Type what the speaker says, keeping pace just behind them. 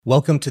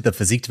Welcome to the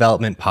Physique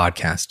Development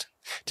Podcast.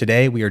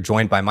 Today, we are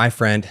joined by my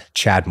friend,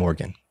 Chad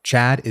Morgan.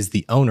 Chad is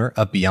the owner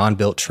of Beyond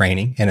Built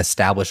Training, an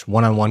established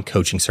one-on-one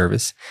coaching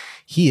service.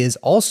 He is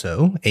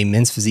also a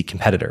men's physique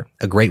competitor,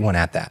 a great one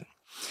at that.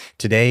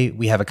 Today,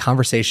 we have a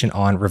conversation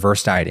on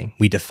reverse dieting.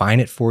 We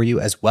define it for you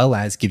as well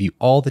as give you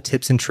all the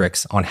tips and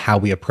tricks on how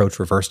we approach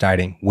reverse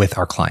dieting with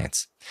our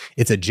clients.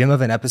 It's a gem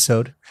of an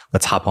episode.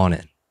 Let's hop on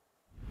in.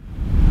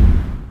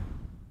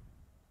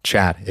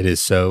 Chad, it is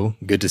so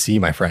good to see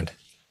you, my friend.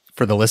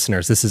 For the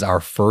listeners, this is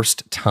our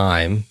first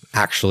time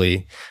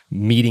actually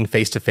meeting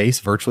face-to-face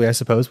virtually, I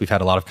suppose. We've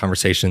had a lot of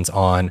conversations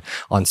on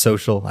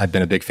social. I've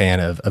been a big fan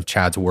of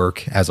Chad's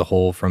work as a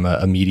whole from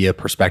a media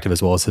perspective,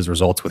 as well as his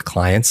results with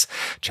clients.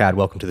 Chad,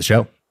 welcome to the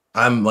show.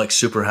 I'm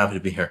super happy to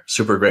be here.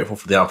 Super grateful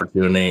for the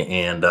opportunity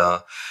and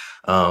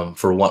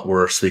for what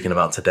we're speaking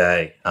about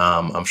today.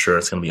 I'm sure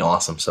it's going to be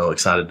awesome. So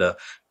excited to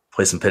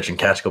play some pitch and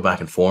catch, go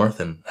back and forth,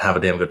 and have a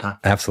damn good time.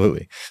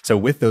 Absolutely. So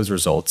with those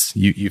results,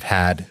 you've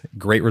had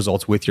great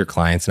results with your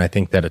clients. And I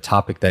think that a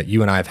topic that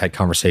you and I have had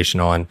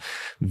conversation on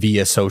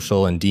via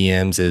social and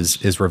DMs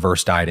is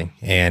reverse dieting.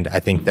 And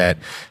I think that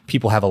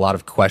people have a lot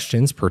of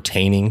questions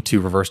pertaining to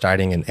reverse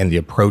dieting and the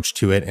approach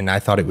to it. And I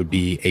thought it would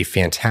be a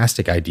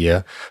fantastic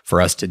idea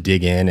for us to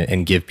dig in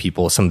and give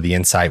people some of the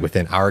insight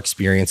within our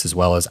experience as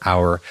well as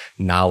our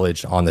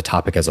knowledge on the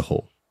topic as a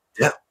whole.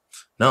 Yeah.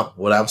 No,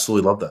 would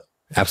absolutely love that.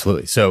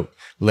 Absolutely. So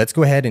let's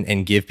go ahead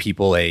and give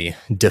people a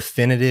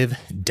definitive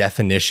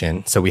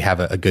definition so we have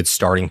a good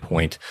starting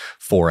point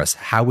for us.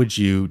 How would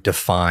you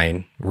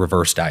define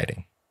reverse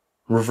dieting?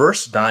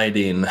 Reverse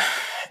dieting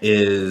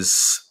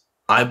is,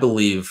 I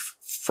believe,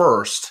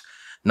 first,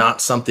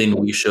 not something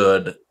we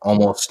should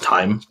almost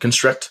time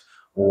constrict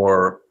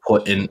or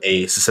put in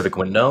a specific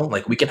window.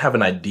 Like, we can have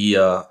an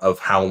idea of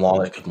how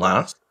long it could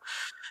last.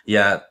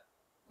 Yet,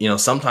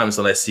 sometimes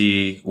what I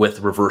see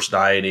with reverse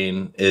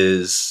dieting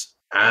is,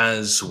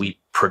 as we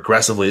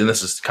progressively, and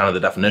this is kind of the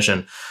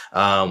definition,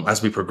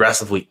 as we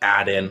progressively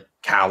add in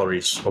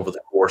calories over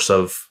the course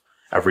of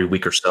every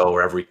week or so,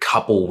 or every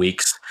couple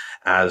weeks,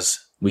 as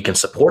we can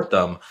support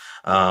them,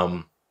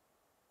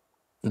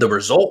 the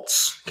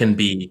results can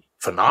be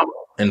phenomenal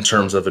in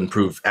terms of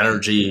improved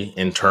energy,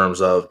 in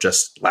terms of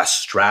just less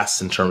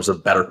stress, in terms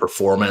of better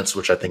performance,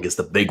 which I think is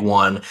the big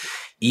one.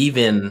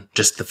 Even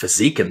just the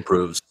physique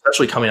improves,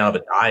 especially coming out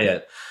of a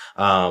diet.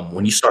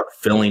 When you start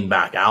filling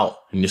back out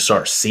and you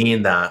start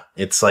seeing that,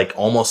 it's like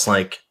almost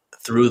like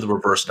through the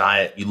reverse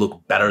diet, you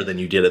look better than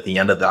you did at the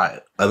end of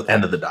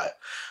the diet,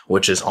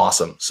 which is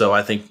awesome. So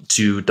I think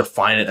to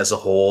define it as a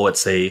whole,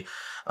 it's a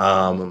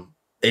time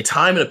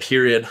and a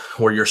period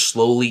where you're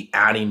slowly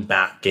adding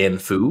back in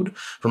food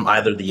from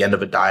either the end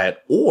of a diet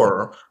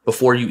or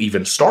before you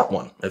even start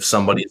one. If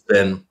somebody's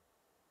been,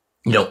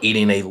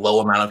 eating a low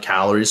amount of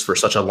calories for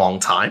such a long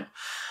time,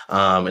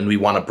 and we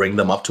want to bring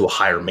them up to a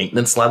higher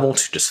maintenance level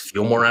to just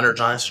feel more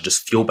energized, to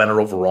just feel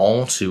better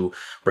overall, to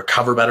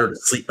recover better, to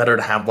sleep better,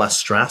 to have less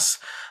stress.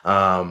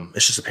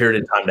 It's just a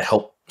period of time to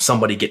help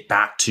somebody get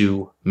back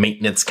to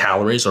maintenance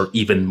calories or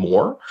even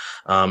more,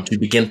 to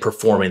begin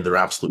performing their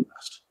absolute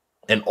best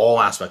in all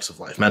aspects of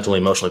life, mentally,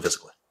 emotionally,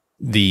 physically.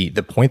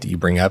 The point that you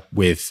bring up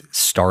with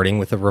starting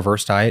with a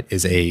reverse diet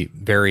is a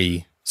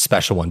very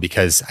special one,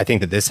 because I think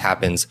that this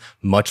happens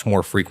much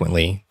more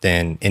frequently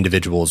than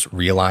individuals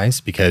realize.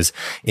 Because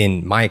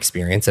in my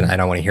experience, and I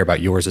don't want to hear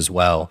about yours as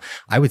well,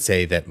 I would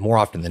say that more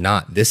often than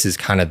not, this is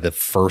kind of the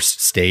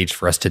first stage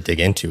for us to dig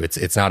into.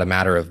 It's not a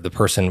matter of the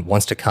person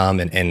wants to come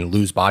and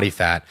lose body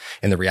fat.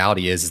 And the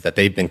reality is that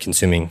they've been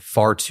consuming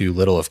far too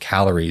little of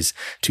calories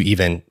to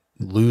even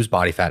lose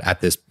body fat at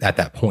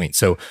that point.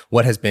 So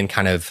what has been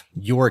kind of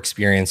your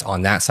experience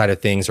on that side of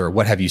things, or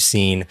what have you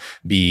seen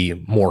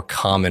be more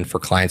common for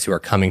clients who are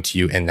coming to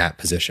you in that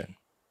position?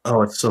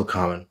 Oh, it's so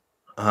common.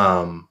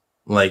 And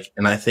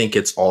I think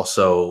it's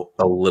also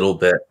a little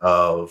bit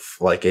of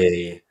like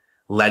a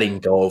letting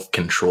go of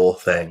control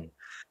thing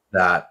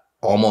that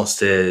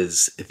almost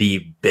is the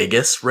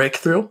biggest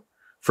breakthrough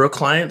for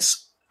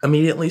clients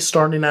immediately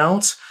starting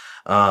out.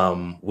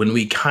 When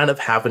we kind of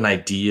have an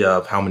idea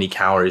of how many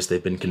calories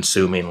they've been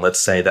consuming, let's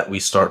say that we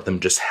start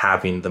them just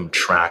having them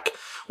track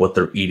what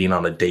they're eating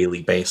on a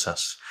daily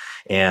basis.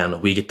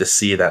 And we get to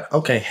see that,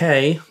 okay,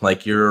 hey,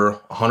 like you're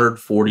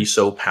 140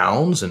 so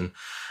pounds and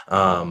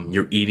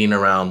you're eating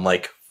around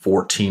like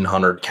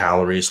 1,400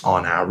 calories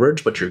on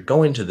average, but you're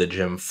going to the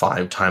gym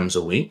 5 times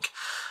a week.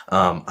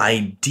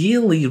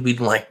 Ideally,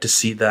 we'd like to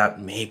see that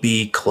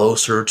maybe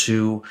closer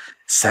to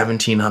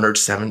 1,700,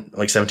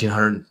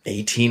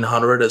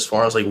 1,800 as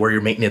far as like where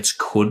your maintenance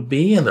could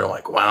be. And they're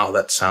like, wow,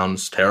 that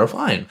sounds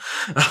terrifying.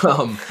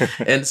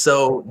 And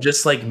so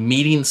just like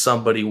meeting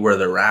somebody where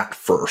they're at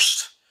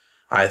first,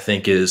 I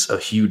think is a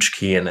huge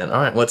key. And then,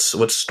 all right,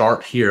 let's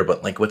start here,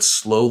 but like, let's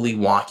slowly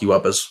walk you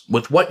up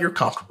with what you're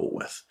comfortable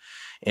with.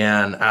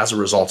 And as a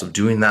result of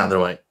doing that, they're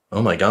like,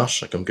 oh my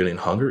gosh, like I'm getting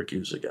hunger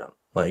cues again.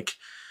 Like,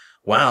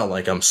 wow,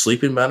 like I'm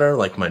sleeping better,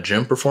 like my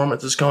gym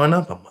performance is going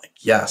up. I'm like,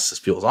 yes, this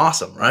feels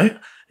awesome, right?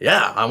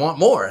 Yeah, I want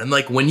more. And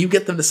like when you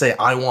get them to say,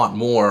 I want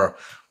more,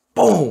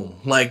 boom,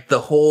 like the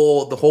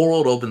whole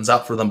world opens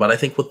up for them. But I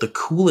think what the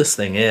coolest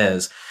thing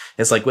is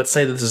like, let's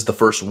say this is the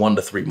first 1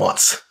 to 3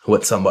 months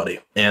with somebody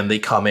and they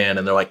come in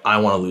and they're like, I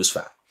want to lose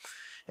fat.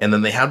 And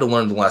then they have to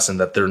learn the lesson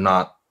that they're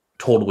not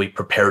totally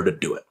prepared to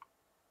do it,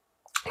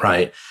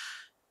 right?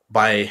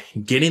 By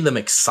getting them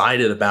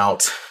excited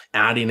about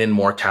adding in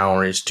more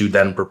calories to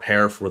then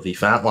prepare for the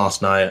fat loss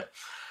diet,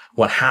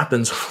 what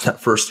happens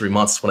that first 3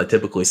 months, what I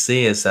typically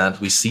see is that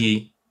we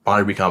see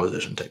body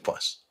recomposition take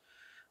place.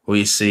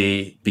 We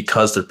see,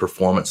 because their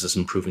performance is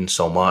improving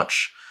so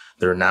much,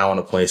 they're now in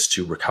a place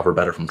to recover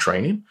better from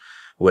training,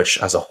 which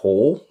as a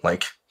whole,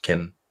 like,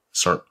 can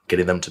start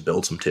getting them to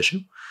build some tissue.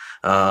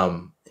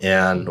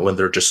 And when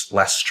they're just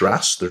less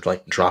stressed, they're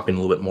like dropping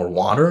a little bit more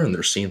water and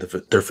they're seeing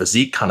their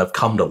physique kind of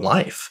come to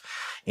life.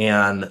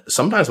 And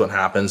sometimes what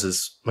happens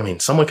is, I mean,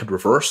 someone could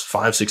reverse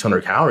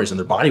 500-600 calories and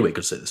their body weight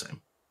could stay the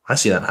same. I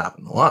see that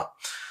happen a lot.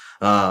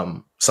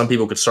 Some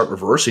people could start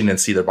reversing and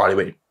see their body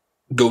weight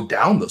go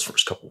down those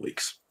first couple of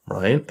weeks,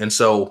 right? And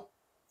so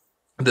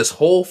this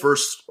whole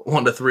first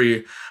 1 to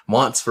 3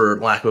 months,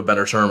 for lack of a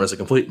better term, is a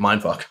complete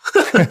mindfuck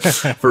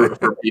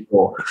for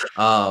people.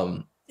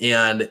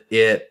 And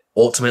it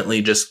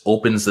ultimately just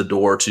opens the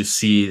door to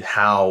see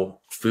how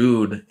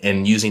food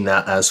and using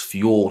that as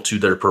fuel to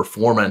their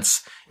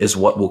performance is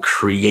what will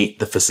create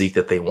the physique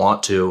that they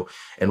want to.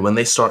 And when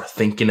they start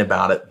thinking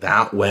about it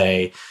that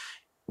way,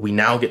 we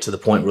now get to the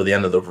point where the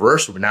end of the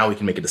reverse, where now we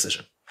can make a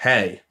decision.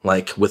 Hey,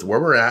 like, with where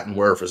we're at and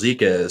where our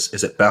physique is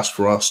it best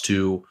for us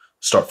to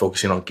start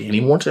focusing on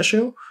gaining more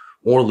tissue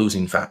or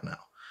losing fat now,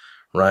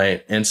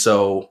 right? And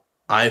so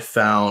I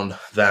found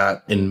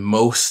that in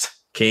most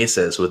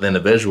cases with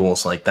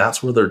individuals, like,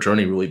 that's where their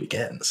journey really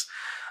begins.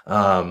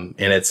 And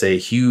it's a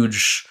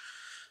huge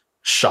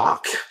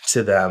shock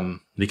to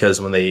them,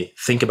 because when they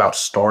think about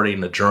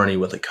starting a journey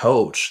with a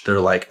coach, they're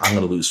like, I'm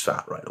going to lose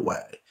fat right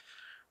away,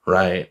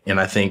 right? And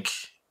I think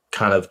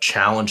kind of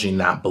challenging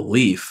that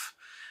belief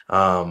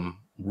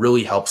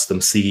really helps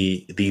them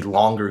see the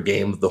longer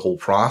game of the whole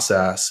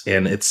process.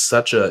 And it's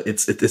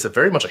a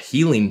very much a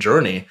healing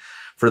journey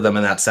for them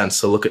in that sense,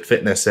 to look at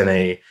fitness in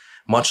a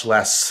much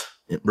less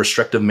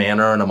restrictive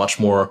manner and a much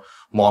more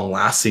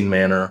long-lasting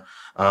manner.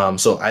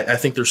 So I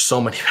think there's so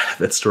many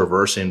benefits to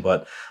reversing,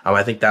 but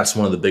I think that's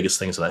one of the biggest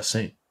things that I've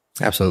seen.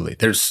 Absolutely.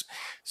 There's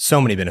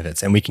so many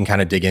benefits, and we can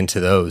kind of dig into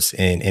those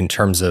in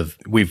terms of,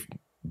 we've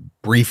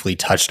briefly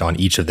touched on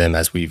each of them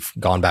as we've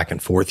gone back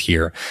and forth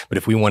here. But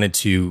if we wanted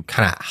to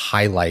kind of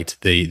highlight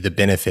the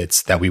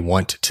benefits that we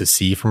want to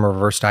see from a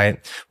reverse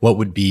diet, what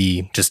would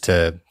be, just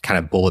to kind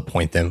of bullet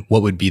point them,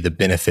 what would be the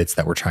benefits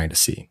that we're trying to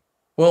see?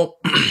 Well,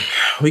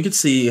 we could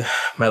see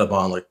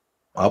metabolic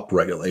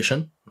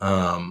upregulation.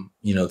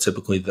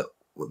 Typically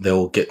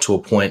they'll get to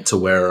a point to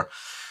where,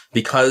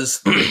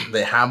 because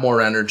they have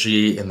more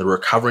energy and they're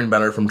recovering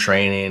better from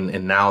training,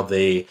 and now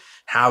they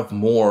have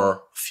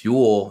more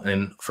fuel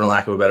and, for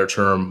lack of a better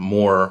term,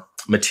 more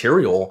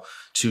material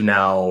to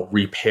now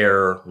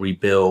repair,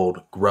 rebuild,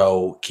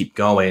 grow, keep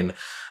going.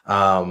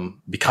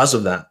 Because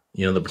of that,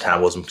 the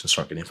metabolism can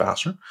start getting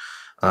faster,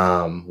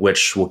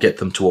 which will get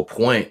them to a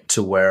point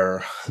to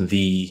where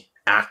the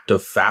act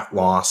of fat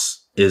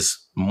loss is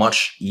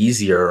much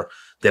easier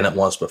than it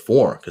was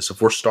before. Because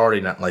if we're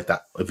starting at like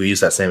that, if we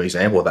use that same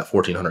example of that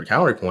 1400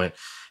 calorie point,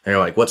 and you're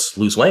like, let's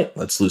lose weight,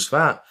 let's lose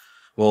fat.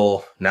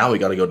 Well, now we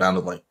got to go down to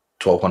like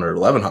 1200,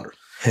 1100.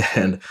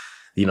 And,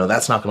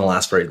 that's not going to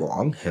last very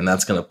long. And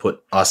that's going to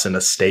put us in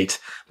a state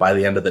by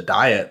the end of the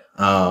diet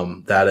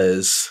that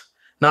is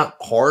not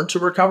hard to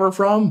recover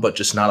from, but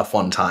just not a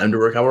fun time to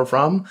recover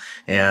from.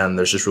 And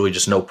there's just really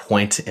just no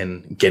point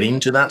in getting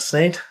to that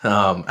state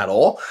at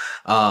all,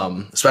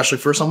 especially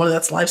for somebody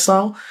that's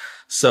lifestyle.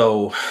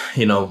 So,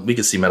 we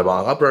could see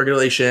metabolic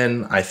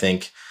upregulation. I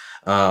think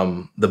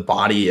the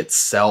body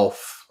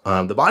itself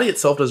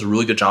does a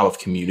really good job of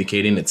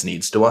communicating its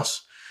needs to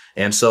us.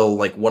 And so,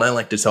 like, what I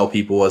like to tell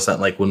people is that,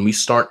 like, when we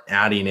start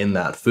adding in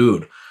that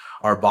food,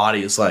 our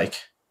body is like,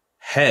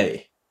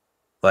 hey,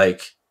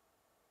 like,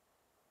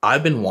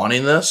 I've been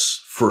wanting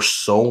this for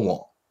so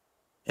long.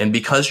 And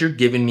because you're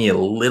giving me a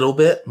little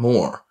bit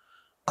more,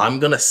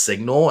 I'm going to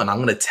signal and I'm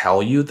going to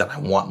tell you that I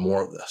want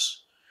more of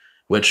this,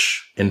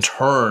 which in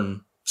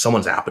turn,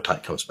 someone's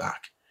appetite comes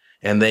back.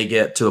 And they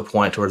get to a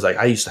point where it's like,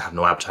 I used to have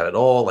no appetite at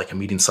all. Like,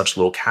 I'm eating such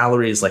little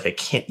calories. Like, I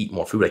can't eat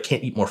more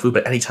food.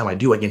 But anytime I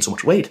do, I gain so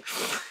much weight.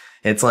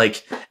 And it's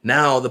like,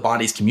 now the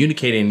body's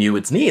communicating to you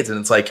its needs. And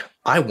it's like,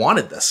 I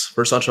wanted this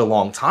for such a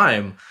long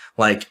time.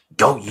 Like,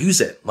 go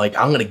use it. Like,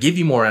 I'm going to give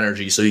you more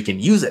energy so you can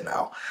use it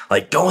now.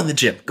 Like, go in the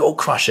gym, go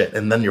crush it.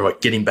 And then you're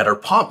like getting better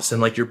pumps. And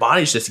like, your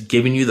body's just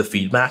giving you the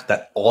feedback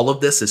that all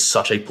of this is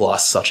such a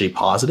plus, such a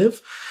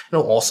positive. And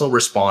it'll also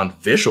respond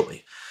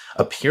visually,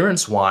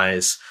 appearance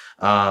wise.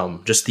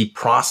 Just the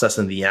process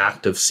and the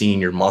act of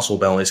seeing your muscle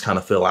bellies kind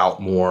of fill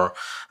out more,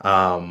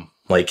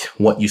 like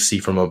what you see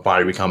from a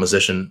body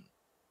recomposition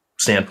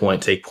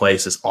standpoint take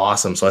place is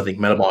awesome. So I think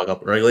metabolic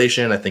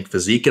upregulation, I think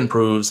physique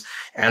improves,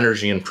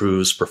 energy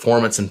improves,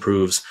 performance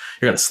improves.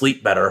 You're going to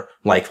sleep better,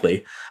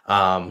 likely.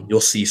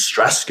 You'll see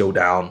stress go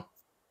down.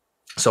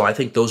 So I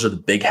think those are the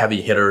big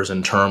heavy hitters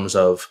in terms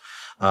of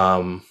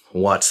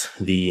what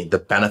the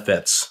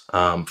benefits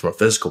from a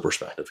physical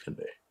perspective can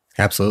be.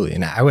 Absolutely.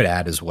 And I would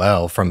add as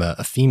well, from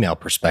a female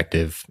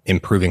perspective,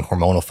 improving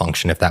hormonal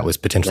function, if that was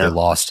potentially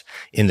lost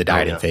in the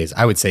dieting phase.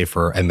 I would say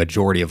for a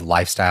majority of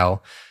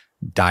lifestyle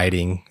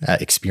dieting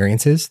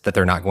experiences that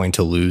they're not going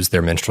to lose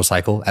their menstrual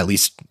cycle. At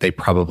least they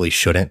probably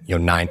shouldn't,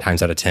 9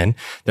 times out of 10.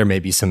 There may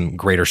be some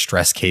greater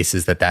stress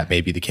cases that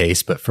may be the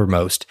case, but for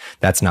most,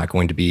 that's not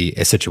going to be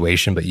a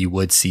situation. But you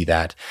would see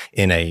that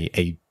in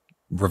a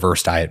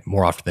reverse diet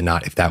more often than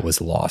not if that was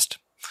lost.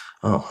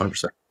 Oh,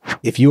 100%.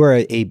 If you are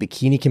a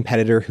bikini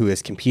competitor who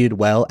has competed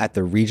well at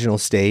the regional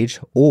stage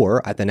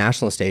or at the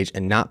national stage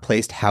and not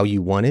placed how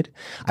you wanted,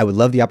 I would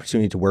love the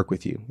opportunity to work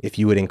with you. If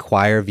you would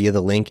inquire via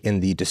the link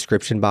in the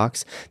description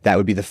box, that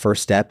would be the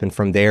first step. And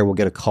from there, we'll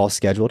get a call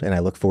scheduled, and I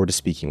look forward to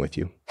speaking with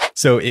you.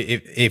 So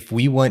if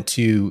we want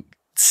to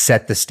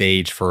set the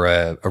stage for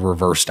a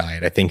reverse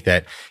diet, I think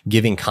that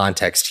giving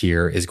context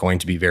here is going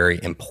to be very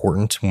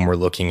important when we're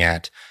looking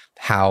at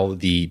how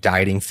the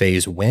dieting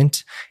phase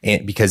went,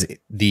 and because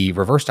the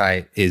reverse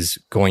diet is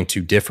going to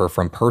differ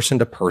from person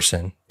to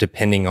person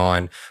depending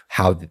on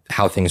how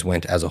things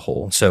went as a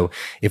whole. So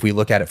if we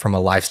look at it from a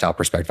lifestyle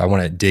perspective, I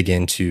want to dig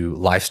into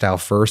lifestyle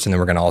first, and then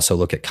we're going to also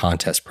look at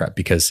contest prep,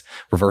 because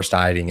reverse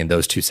dieting in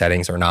those two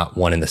settings are not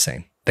one and the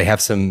same. They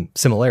have some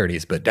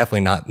similarities, but definitely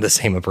not the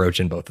same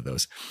approach in both of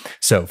those.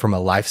 So from a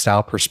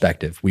lifestyle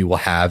perspective, we will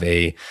have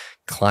a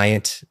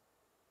client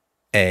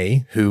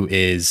A who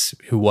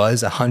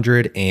was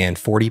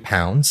 140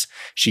 pounds.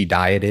 She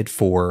dieted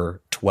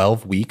for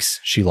 12 weeks.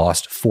 She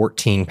lost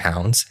 14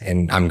 pounds.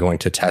 And I'm going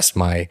to test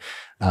my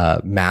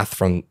math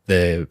from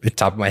the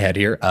top of my head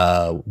here.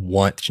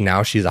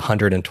 Now she's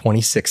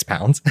 126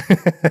 pounds.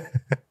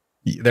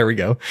 There we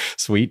go.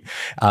 Sweet.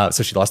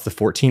 So she lost the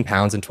 14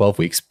 pounds in 12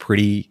 weeks.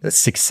 Pretty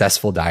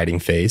successful dieting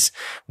phase.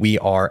 We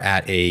are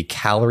at a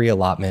calorie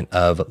allotment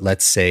of,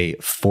 let's say,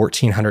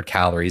 1,400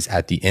 calories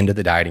at the end of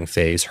the dieting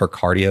phase. Her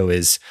cardio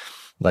is,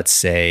 let's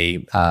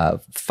say,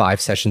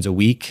 5 sessions a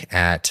week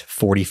at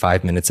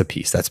 45 minutes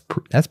apiece.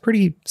 That's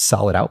pretty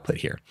solid output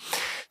here.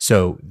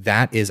 So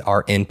that is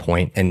our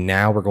endpoint. And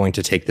now we're going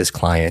to take this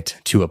client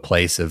to a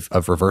place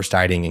of reverse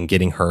dieting and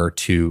getting her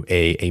to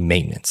a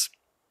maintenance.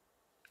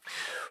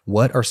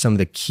 What are some of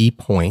the key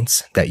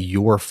points that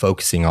you're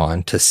focusing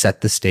on to set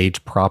the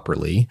stage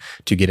properly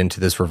to get into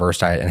this reverse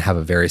diet and have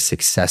a very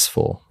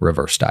successful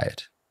reverse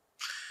diet?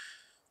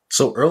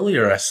 So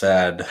earlier I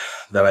said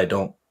that I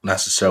don't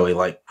necessarily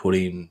like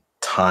putting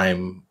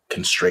time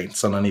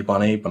constraints on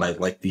anybody, but I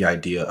like the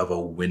idea of a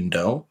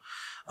window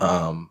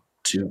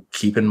to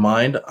keep in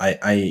mind.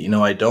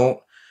 I don't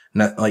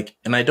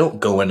and I don't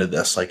go into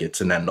this like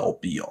it's an end all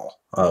be all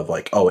of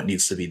like, oh, it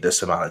needs to be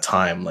this amount of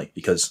time. Like,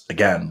 because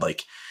again,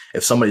 like,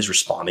 if somebody's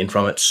responding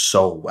from it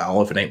so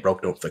well, if it ain't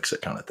broke, don't fix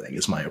it kind of thing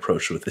is my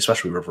approach with,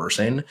 especially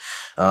reversing.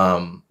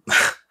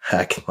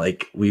 Heck,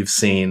 like we've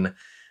seen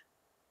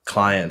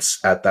clients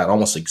at that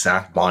almost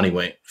exact body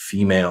weight,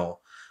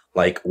 female,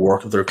 like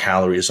work their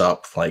calories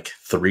up like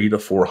 300 to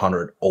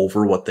 400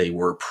 over what they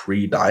were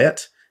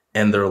pre-diet.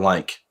 And they're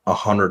like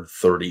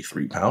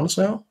 133 pounds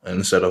now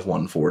instead of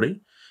 140.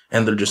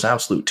 And they're just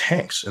absolute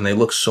tanks. And they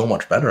look so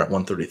much better at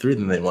 133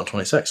 than they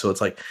 126. So it's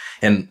like,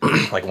 and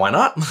like, why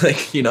not?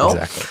 Like,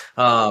 Exactly.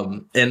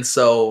 And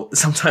so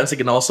sometimes it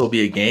can also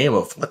be a game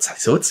of let's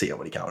see how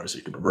many calories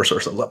you can reverse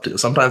ourselves up to.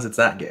 Sometimes it's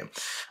that game.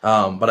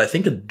 But I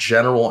think a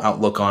general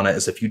outlook on it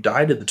is if you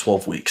dieted the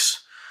 12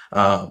 weeks,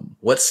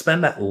 let's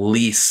spend at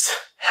least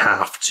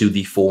half to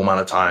the full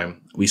amount of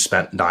time we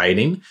spent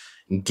dieting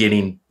and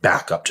getting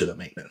back up to the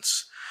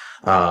maintenance.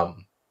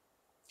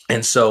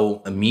 And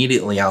so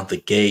immediately out the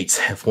gate,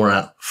 if we're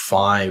at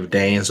 5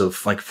 days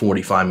of like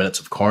 45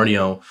 minutes of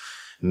cardio,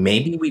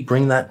 maybe we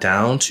bring that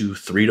down to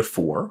 3 to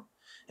 4.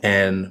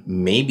 And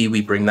maybe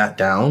we bring that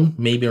down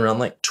maybe around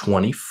like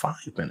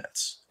 25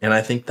 minutes. And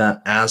I think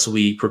that as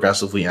we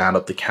progressively add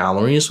up the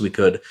calories, we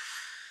could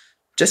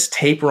just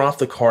taper off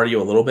the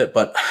cardio a little bit.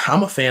 But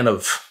I'm a fan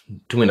of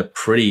doing a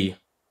pretty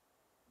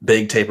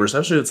big taper,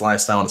 especially if it's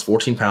lifestyle and it's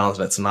 14 pounds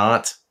and it's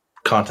not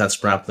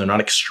contest prep. They're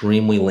not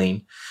extremely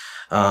lean.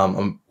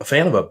 I'm a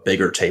fan of a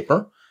bigger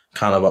taper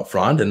kind of up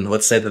front. And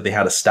let's say that they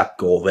had a step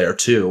goal there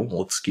too.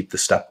 Let's keep the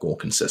step goal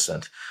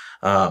consistent.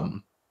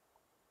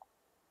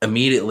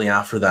 Immediately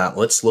after that,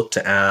 let's look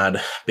to add,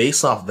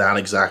 based off that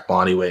exact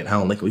body weight,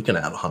 hell, like we can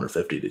add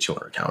 150 to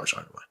 200 calories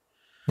right away.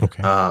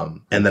 Okay.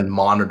 And then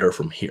monitor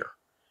from here.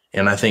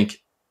 And I think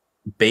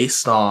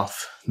based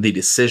off the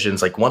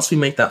decisions, like once we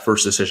make that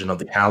first decision of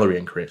the calorie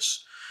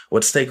increase,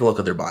 let's take a look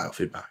at their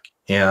biofeedback.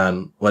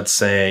 And let's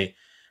say,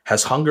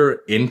 has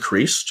hunger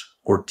increased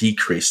or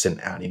decreased in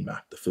adding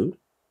back the food?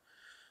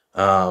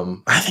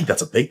 I think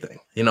that's a big thing.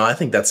 I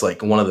think that's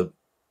like one of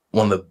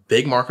the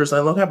big markers that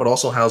I look at, but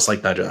also how's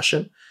like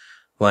digestion.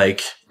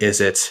 Like, is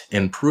it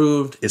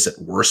improved? Is it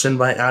worsened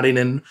by adding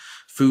in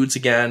foods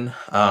again?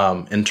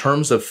 In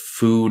terms of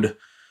food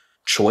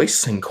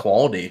choice and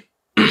quality,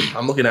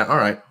 I'm looking at, all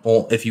right,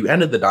 well, if you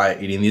ended the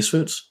diet eating these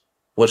foods,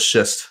 let's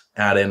just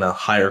add in a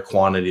higher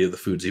quantity of the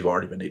foods you've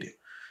already been eating.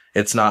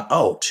 It's not,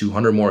 oh,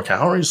 200 more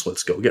calories,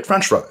 let's go get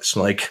French fries.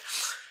 Like,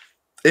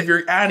 if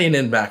you're adding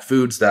in back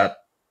foods that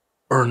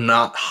are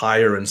not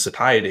higher in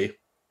satiety,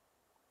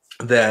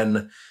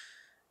 then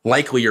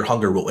likely your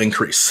hunger will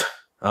increase.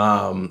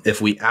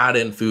 If we add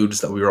in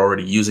foods that we were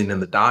already using in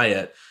the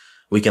diet,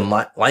 we can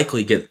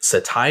likely get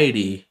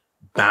satiety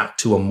back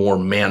to a more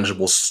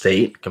manageable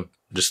state,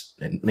 just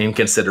in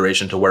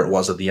consideration to where it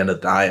was at the end of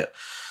the diet.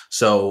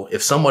 So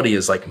if somebody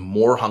is like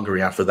more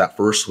hungry after that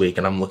first week,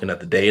 and I'm looking at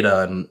the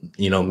data and,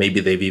 maybe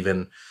they've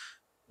even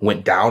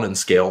went down in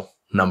scale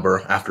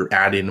number after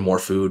adding more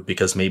food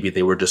because maybe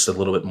they were just a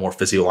little bit more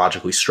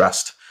physiologically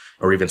stressed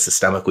or even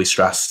systemically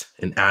stressed,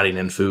 and adding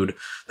in food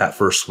that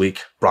first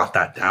week brought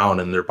that down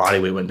and their body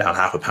weight went down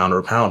half a pound or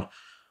a pound.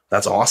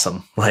 That's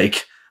awesome.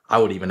 Like, I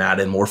would even add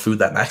in more food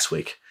that next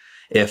week.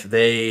 If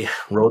they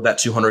rode that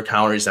 200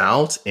 calories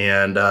out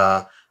and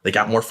they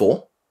got more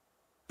full,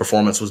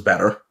 performance was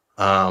better,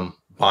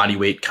 body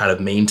weight kind of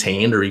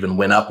maintained or even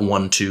went up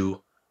 1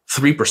 to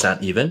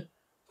 3% even,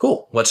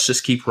 cool, let's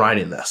just keep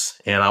riding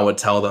this. And I would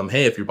tell them,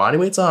 hey, if your body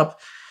weight's up,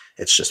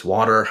 it's just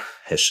water,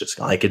 it's just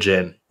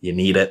glycogen, you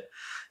need it,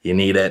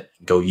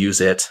 go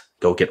use it,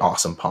 go get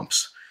awesome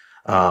pumps.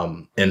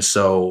 And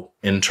so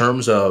in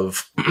terms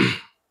of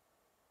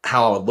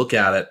how I would look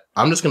at it,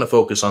 I'm just going to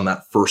focus on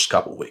that first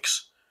couple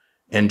weeks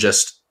and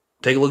just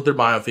take a look at their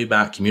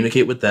biofeedback,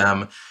 communicate with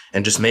them,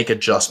 and just make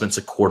adjustments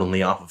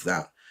accordingly off of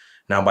that.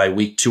 Now, by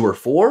week 2 or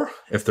 4,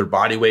 if their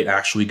body weight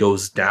actually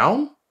goes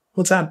down,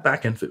 let's add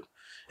back in food.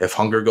 If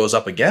hunger goes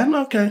up again,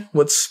 okay,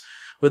 let's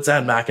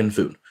add back in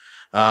food.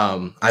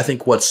 I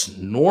think what's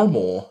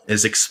normal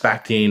is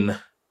expecting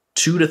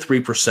 2 to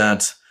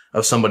 3%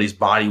 of somebody's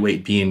body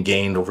weight being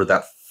gained over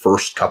that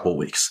first couple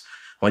weeks.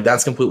 Like,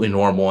 that's completely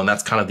normal, and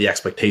that's kind of the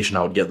expectation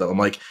I would give them. I'm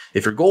like,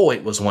 if your goal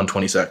weight was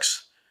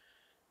 126,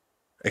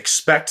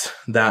 expect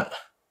that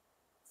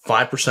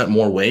 5%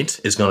 more weight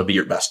is going to be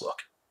your best look.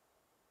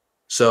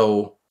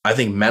 So I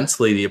think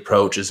mentally the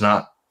approach is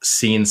not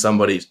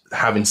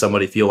having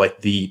somebody feel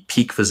like the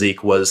peak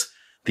physique was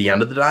the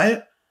end of the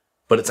diet,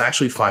 but it's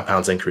actually 5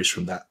 pounds increase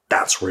from that.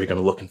 That's where you're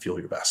going to look and feel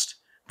your best.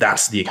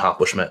 That's the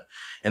accomplishment.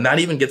 And that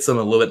even gets them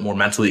a little bit more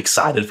mentally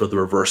excited for the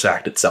reverse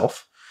act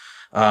itself.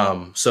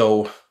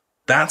 So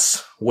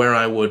that's where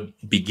I would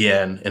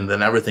begin. And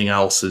then everything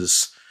else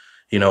is,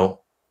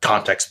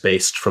 context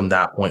based from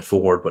that point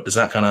forward. But does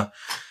that kind of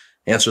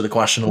answer the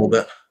question a little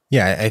bit?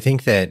 Yeah, I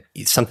think that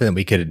something that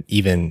we could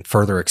even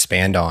further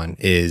expand on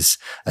is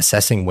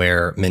assessing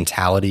where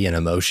mentality and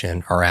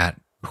emotion are at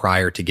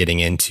prior to getting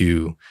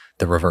into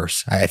the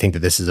reverse. I think that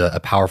this is a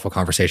powerful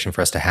conversation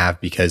for us to have,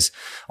 because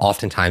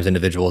oftentimes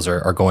individuals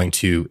are going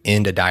to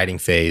end a dieting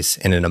phase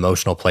in an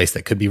emotional place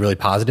that could be really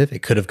positive.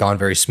 It could have gone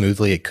very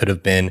smoothly. It could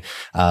have been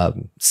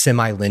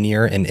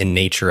semi-linear in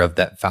nature of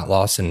that fat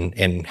loss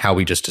and how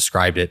we just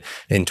described it.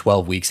 In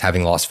 12 weeks,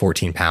 having lost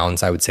 14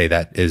 pounds, I would say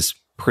that is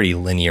pretty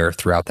linear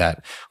throughout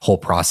that whole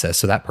process.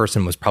 So that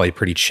person was probably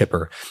pretty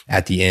chipper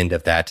at the end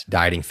of that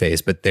dieting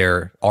phase. But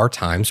there are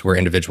times where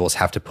individuals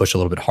have to push a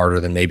little bit harder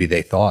than maybe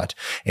they thought.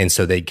 And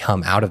so they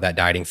come out of that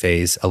dieting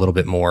phase a little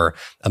bit more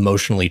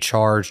emotionally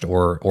charged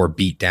or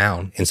beat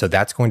down. And so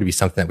that's going to be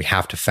something that we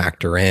have to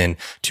factor in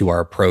to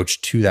our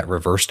approach to that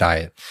reverse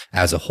diet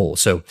as a whole.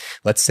 So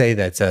let's say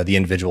that the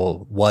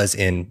individual was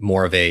in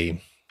more of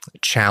a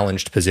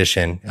challenged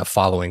position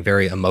following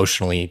very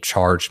emotionally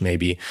charged,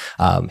 maybe.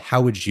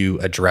 How would you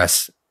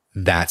address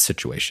that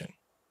situation?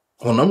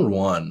 Well, number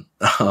one,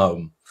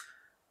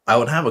 I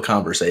would have a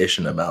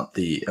conversation about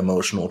the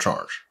emotional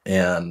charge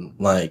and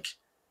like,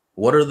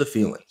 what are the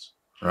feelings,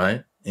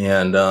 right?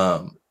 And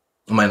I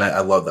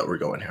love that we're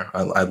going here.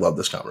 I love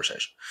this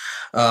conversation.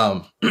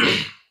 I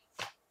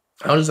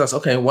would just ask,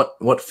 okay,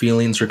 what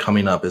feelings are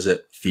coming up? Is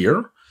it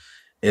fear?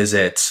 Is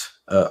it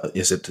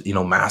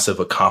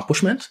massive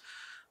accomplishment?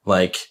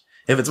 Like,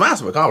 if it's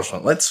massive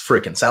accomplishment, let's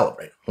freaking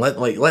celebrate.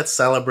 Let's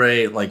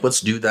celebrate. Like,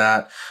 let's do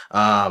that.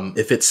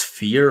 If it's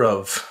fear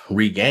of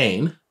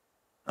regain,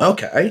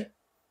 okay,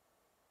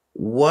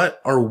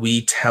 what are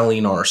we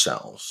telling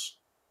ourselves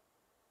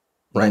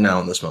right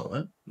now in this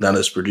moment that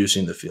is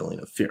producing the feeling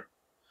of fear?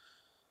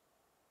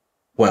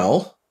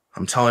 Well,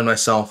 I'm telling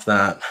myself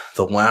that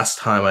the last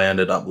time I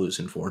ended up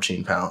losing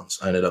 14 pounds,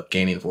 I ended up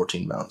gaining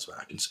 14 pounds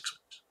back in 6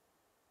 weeks.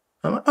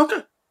 I'm like,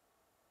 okay.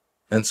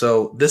 And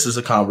so this is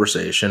a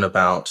conversation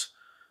about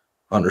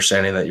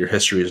understanding that your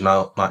history is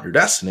not your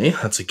destiny.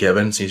 That's a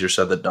given. It's easier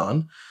said than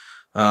done.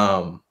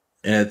 And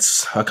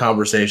it's a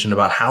conversation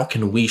about how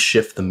can we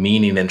shift the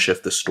meaning and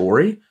shift the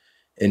story.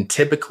 And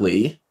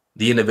typically,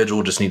 the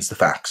individual just needs the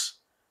facts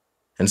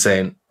and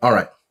saying, all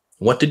right,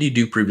 what did you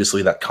do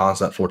previously that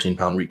caused that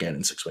 14-pound regain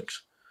in 6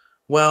 weeks?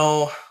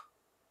 Well,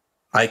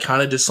 I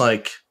kind of just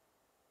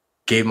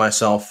gave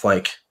myself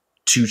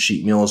 2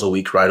 cheat meals a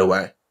week right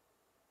away.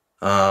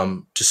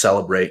 To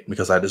celebrate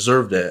because I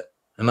deserved it.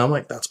 And I'm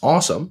like, that's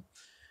awesome.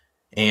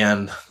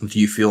 And do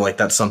you feel like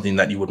that's something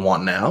that you would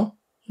want now?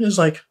 He was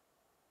like,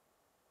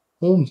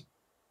 well,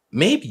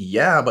 maybe,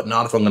 yeah, but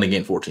not if I'm going to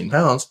gain 14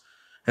 pounds.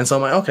 And so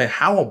I'm like, okay,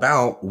 how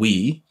about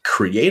we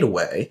create a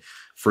way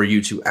for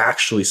you to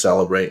actually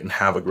celebrate and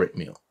have a great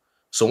meal.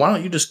 So why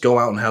don't you just go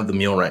out and have the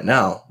meal right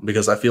now?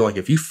 Because I feel like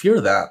if you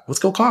fear that, let's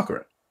go conquer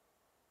it.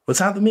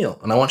 Let's have the meal.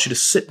 And I want you to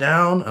sit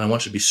down and I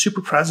want you to be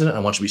super present. And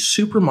I want you to be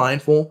super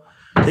mindful.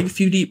 Take a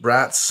few deep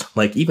breaths,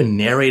 like even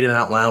narrate it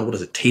out loud. What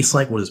does it taste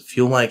like? What does it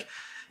feel like?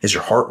 Is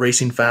your heart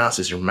racing fast?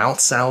 Is your mouth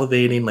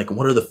salivating? Like,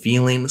 what are the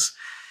feelings?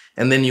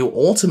 And then you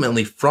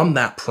ultimately, from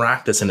that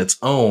practice in its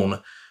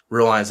own,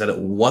 realize that it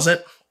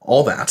wasn't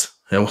all that.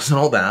 It wasn't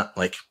all that.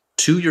 Like,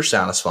 2, you're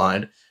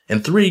satisfied.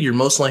 And 3, you're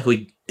most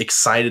likely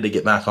excited to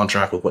get back on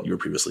track with what you were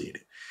previously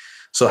eating.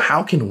 So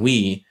how can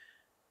we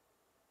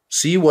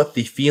see what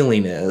the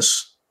feeling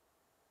is,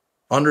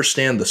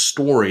 understand the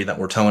story that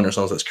we're telling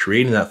ourselves that's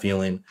creating that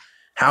feeling?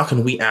 How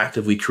can we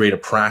actively create a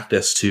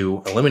practice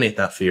to eliminate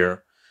that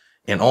fear?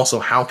 And also,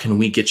 how can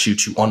we get you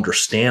to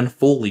understand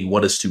fully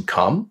what is to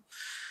come?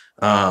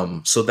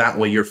 So that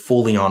way you're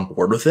fully on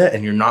board with it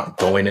and you're not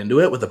going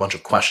into it with a bunch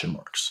of question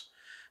marks.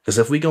 Because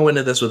if we go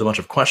into this with a bunch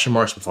of question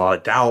marks, with a lot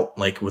of doubt,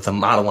 like with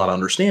not a lot of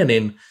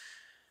understanding,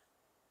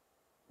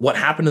 what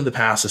happened in the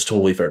past is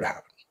totally fair to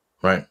happen,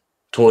 right?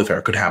 Totally fair.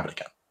 It could happen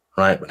again,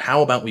 right? But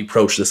how about we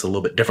approach this a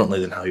little bit differently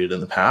than how you did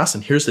in the past?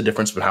 And here's the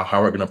difference between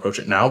how we're going to approach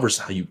it now versus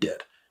how you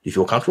did. You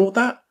feel comfortable with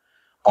that?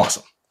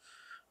 Awesome.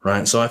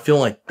 Right. So I feel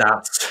like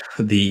that's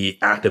the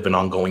active and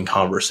ongoing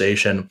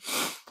conversation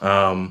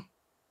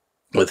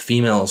with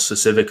females,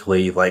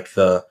 specifically, like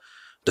the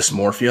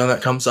dysmorphia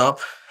that comes up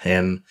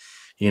and,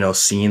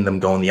 seeing them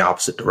go in the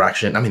opposite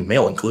direction. I mean,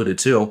 male included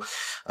too.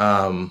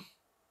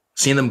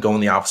 Seeing them go in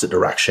the opposite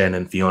direction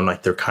and feeling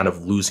like they're kind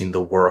of losing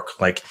the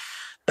work. Like,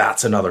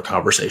 that's another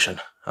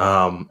conversation.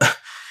 And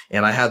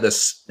I had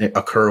this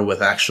occur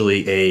with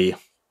actually a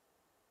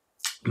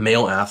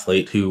male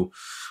athlete who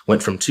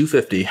went from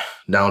 250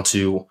 down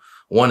to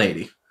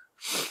 180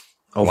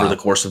 over the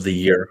course of the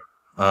year.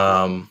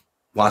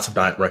 Lots of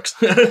diet breaks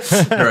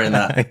during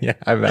that. Yeah,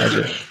 I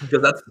imagine.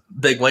 Because that's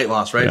big weight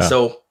loss, right? Yeah.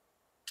 So,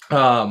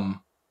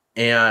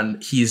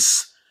 and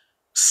he's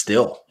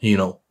still,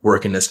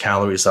 working his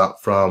calories up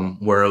from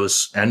where it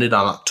was ended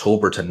on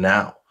October to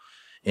now.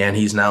 And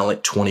he's now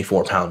like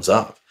 24 pounds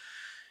up.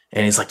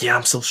 And he's like, yeah,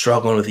 I'm still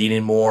struggling with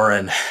eating more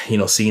and,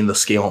 seeing the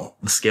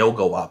scale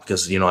go up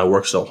because, I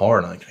work so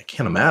hard. And I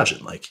can't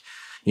imagine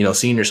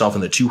seeing yourself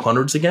in the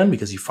 200s again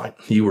because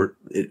you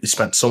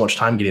spent so much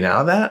time getting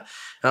out of that.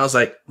 And I was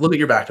like, look at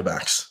your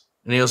back-to-backs.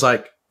 And he was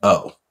like,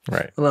 oh.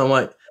 Right. And I'm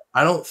like,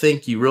 I don't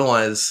think you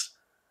realize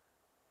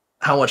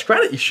how much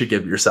credit you should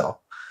give yourself.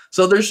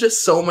 So there's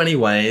just so many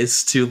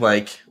ways to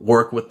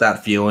work with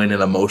that feeling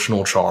and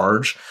emotional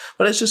charge,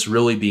 but it's just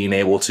really being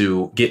able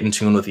to get in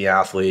tune with the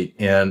athlete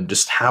and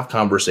just have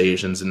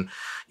conversations and,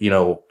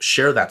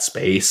 share that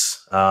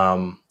space,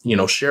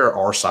 share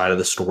our side of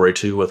the story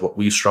too with what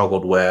we've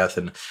struggled with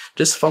and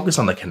just focus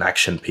on the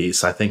connection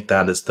piece. I think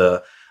that is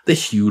the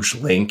huge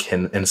link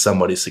in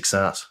somebody's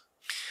success.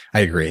 I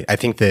agree. I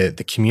think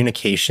the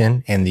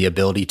communication and the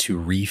ability to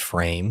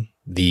reframe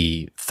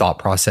the thought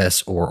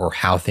process or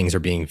how things are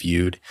being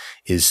viewed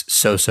is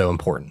so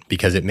important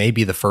because it may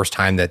be the first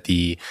time that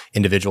the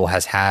individual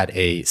has had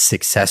a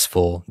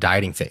successful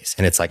dieting phase.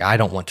 And it's like, I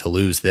don't want to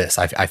lose this.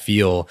 I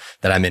feel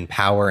that I'm in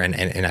power and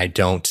I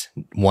don't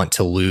want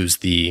to lose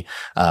the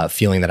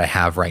feeling that I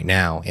have right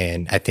now.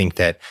 And I think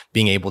that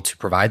being able to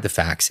provide the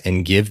facts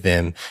and give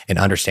them an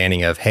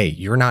understanding of, hey,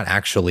 you're not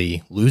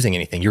actually losing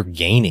anything. You're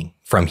gaining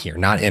from here.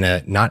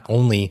 Not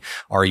only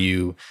are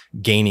you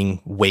gaining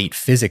weight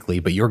physically,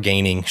 but you're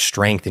gaining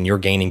strength and you're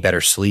gaining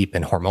better sleep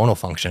and hormonal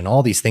function.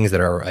 All these things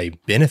that are a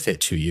benefit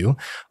to you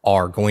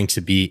are going to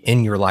be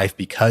in your life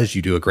because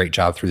you do a great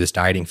job through this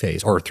dieting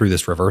phase or through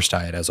this reverse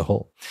diet as a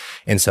whole.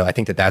 And so I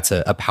think that that's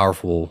a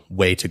powerful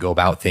way to go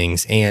about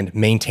things and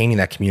maintaining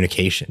that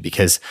communication,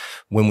 because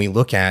when we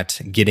look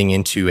at getting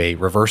into a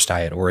reverse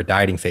diet or a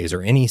dieting phase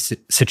or any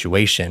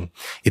situation,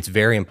 it's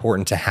very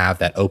important to have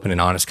that open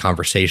and honest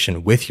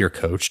conversation with your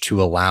coach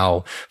to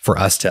allow for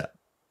us to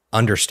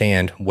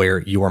understand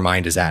where your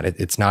mind is at.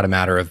 It's not a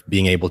matter of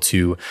being able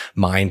to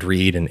mind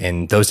read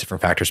and those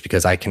different factors,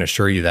 because I can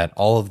assure you that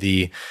all of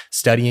the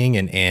studying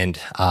and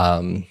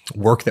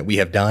work that we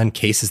have done,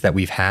 cases that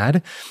we've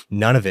had,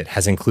 none of it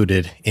has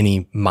included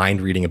any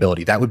mind reading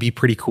ability. That would be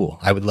pretty cool.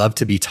 I would love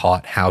to be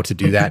taught how to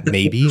do that.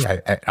 Maybe,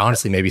 I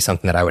honestly, maybe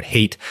something that I would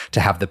hate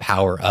to have the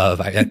power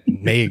of. It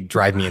may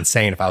drive me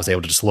insane if I was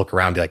able to just look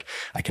around and be like,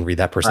 I can read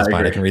that person's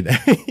mind. I can read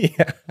that.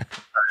 Yeah.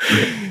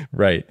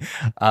 Right.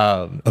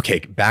 Okay.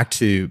 Back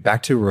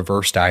to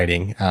reverse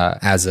dieting,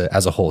 as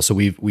a whole. So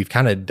we've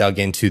kind of dug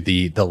into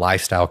the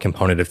lifestyle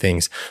component of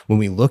things. When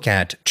we look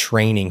at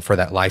training for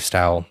that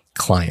lifestyle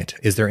client,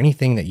 is there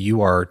anything that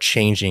you are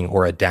changing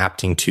or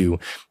adapting to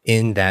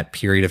in that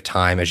period of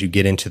time as you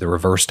get into the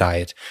reverse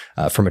diet,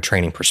 from a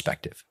training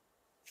perspective?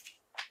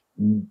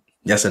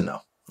 Yes and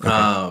no.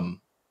 Okay.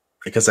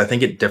 Because I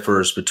think it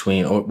differs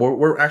between,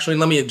 we're actually,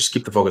 let me just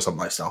keep the focus on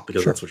lifestyle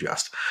because That's what you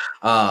asked.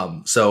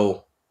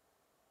 So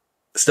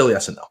still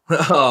yes and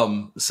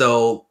no.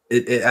 So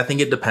I think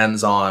it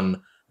depends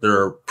on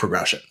their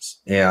progressions.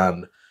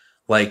 And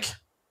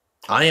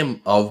I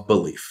am of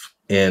belief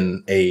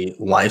in a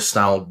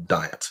lifestyle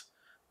diet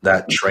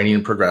that training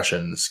and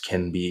progressions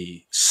can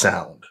be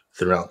sound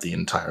throughout the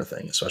entire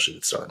thing, especially if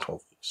it's starting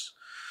 12 weeks.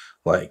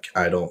 Like,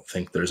 I don't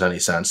think there's any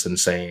sense in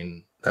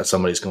saying that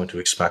somebody's going to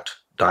expect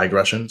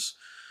digressions.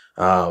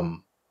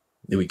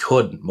 We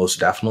could most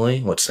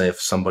definitely. Let's say if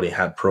somebody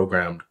had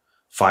programmed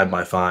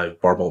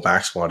 5x5 barbell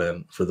back squat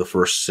in for the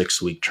first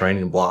 6-week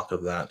training block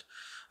of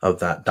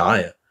that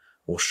diet.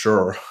 Well,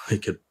 sure,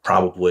 it could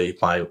probably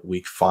by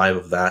week 5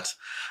 of that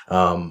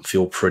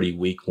feel pretty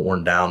weak,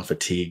 worn down,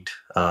 fatigued,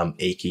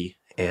 achy,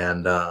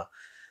 and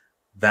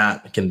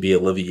that can be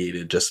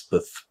alleviated just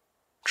with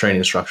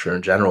training structure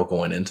in general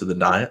going into the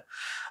diet.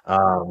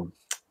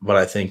 But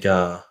I think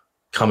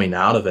coming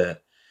out of it,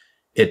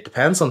 it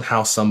depends on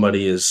how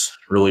somebody is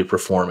really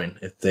performing.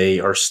 If they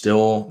are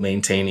still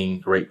maintaining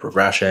great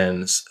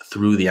progressions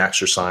through the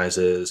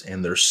exercises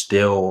and they're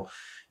still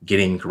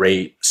getting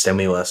great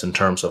stimulus in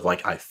terms of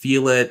like, I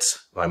feel it,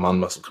 my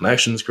mind-muscle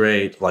connection is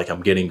great, like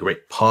I'm getting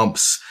great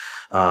pumps,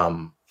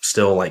 I'm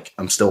still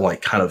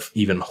kind of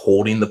even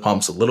holding the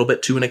pumps a little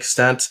bit to an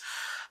extent,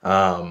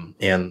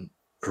 and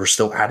we're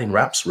still adding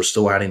reps, we're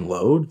still adding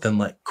load, then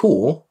like,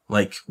 cool,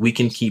 like we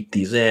can keep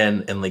these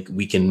in and like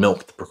we can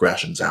milk the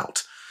progressions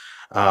out.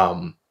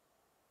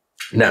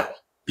 Now,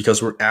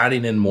 because we're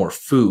adding in more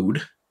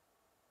food,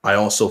 I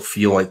also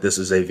feel like this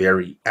is a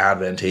very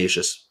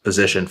advantageous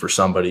position for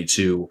somebody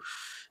to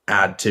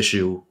add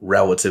tissue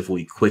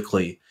relatively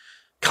quickly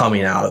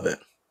coming out of it.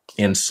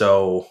 And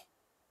so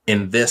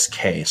in this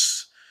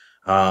case,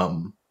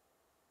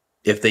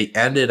 if they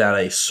ended at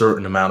a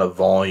certain amount of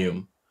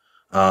volume,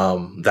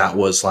 that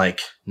was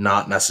like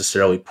not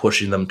necessarily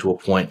pushing them to a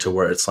point to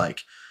where it's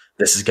like,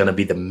 this is going to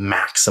be the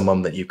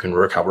maximum that you can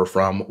recover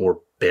from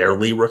or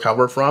barely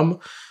recover from,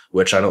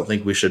 which I don't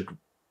think we should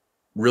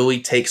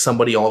really take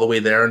somebody all the way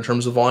there in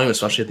terms of volume,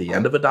 especially at the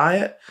end of a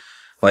diet.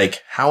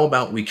 Like, how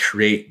about we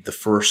create the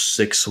first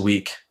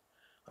 6-week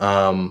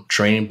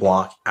training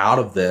block out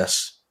of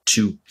this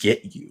to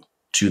get you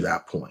to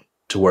that point,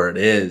 to where it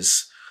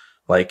is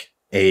like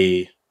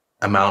a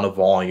amount of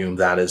volume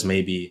that is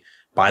maybe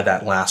by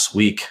that last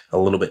week a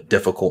little bit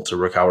difficult to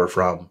recover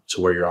from, to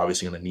where you're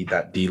obviously going to need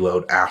that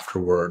deload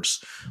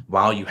afterwards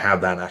while you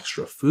have that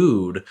extra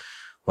food.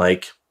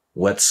 Like,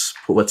 let's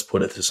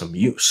put it to some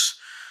use.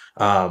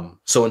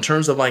 So in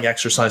terms of like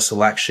exercise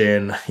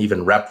selection,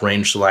 even rep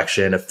range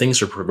selection, if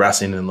things are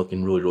progressing and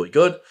looking really, really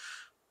good,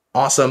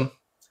 awesome.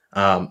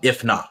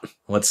 If not,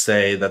 let's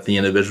say that the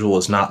individual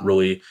is not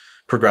really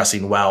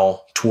progressing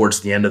well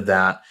towards the end of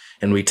that,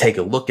 and we take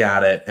a look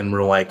at it and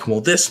we're like,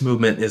 well, this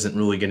movement isn't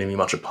really getting me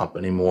much of a pump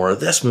anymore.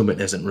 This movement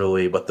isn't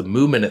really, but the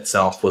movement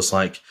itself was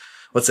like,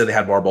 let's say they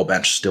had barbell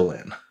bench still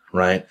in,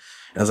 right?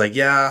 And I was like,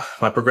 yeah,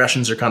 my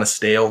progressions are kind of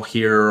stale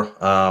here.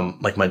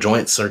 Like my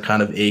joints are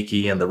kind of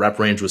achy and the rep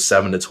range was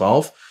 7 to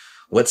 12.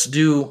 Let's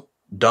do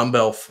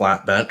dumbbell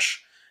flat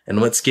bench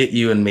and let's get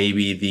you in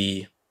maybe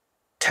the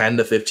 10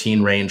 to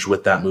 15 range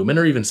with that movement,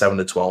 or even 7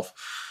 to 12.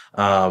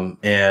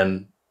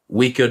 And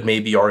we could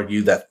maybe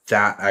argue that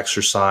that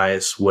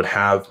exercise would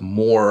have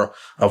more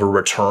of a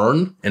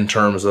return in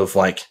terms of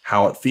like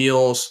how it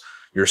feels,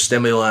 your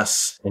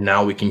stimulus, and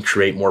now we can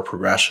create more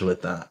progression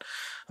with that.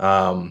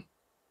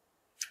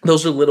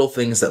 Those are little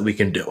things that we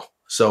can do.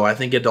 So I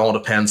think it all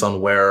depends on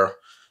where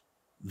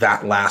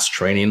that last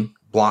training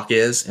block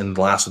is in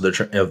the last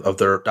of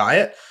their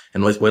diet.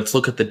 And let's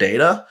look at the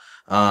data.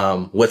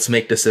 Let's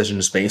make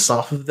decisions based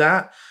off of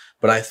that.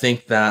 But I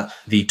think that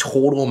the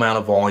total amount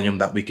of volume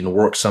that we can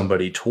work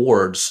somebody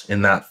towards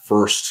in that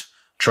first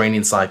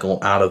training cycle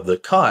out of the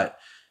cut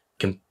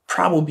can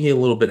probably be a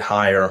little bit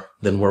higher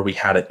than where we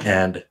had it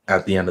end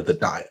at the end of the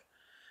diet.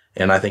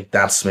 And I think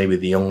that's maybe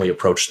the only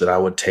approach that I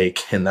would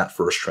take in that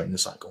first training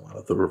cycle out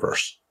of the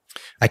reverse.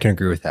 I can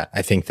agree with that.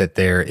 I think that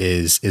there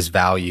is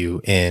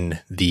value in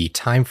the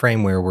time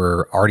frame where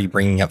we're already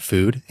bringing up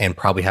food and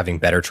probably having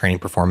better training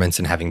performance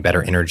and having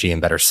better energy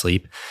and better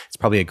sleep. It's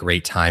probably a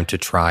great time to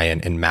try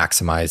and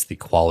maximize the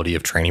quality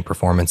of training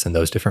performance and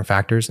those different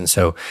factors. And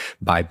so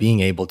by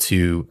being able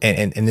to,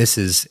 and this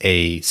is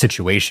a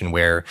situation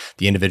where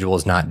the individual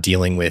is not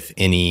dealing with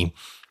any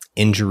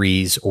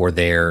injuries or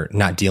they're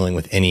not dealing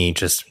with any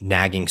just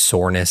nagging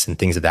soreness and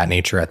things of that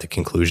nature at the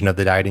conclusion of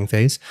the dieting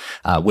phase,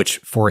 which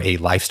for a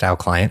lifestyle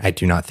client, I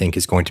do not think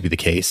is going to be the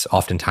case.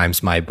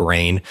 Oftentimes my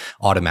brain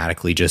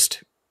automatically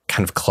just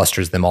kind of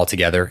clusters them all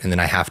together. And then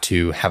I have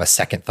to have a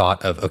second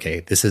thought of,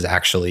 okay, this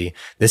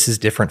is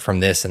different from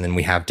this. And then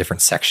we have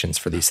different sections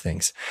for these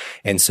things.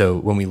 And so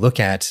when we look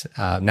at,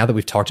 now that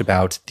we've talked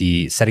about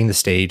the setting the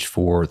stage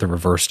for the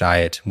reverse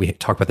diet, we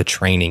talked about the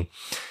training.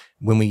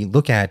 When we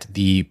look at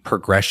the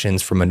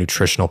progressions from a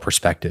nutritional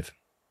perspective,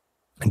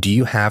 Do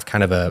you have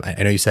kind of I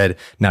know you said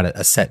not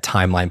a set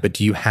timeline, but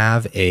do you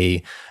have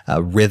a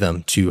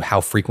rhythm to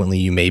how frequently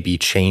you may be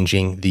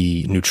changing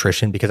the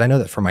nutrition? Because I know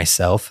that for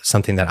myself,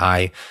 something that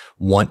I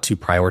want to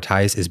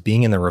prioritize is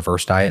being in the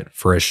reverse diet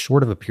for as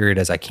short of a period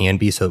as I can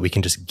be so that we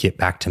can just get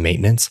back to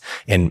maintenance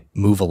and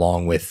move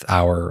along with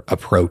our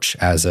approach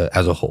as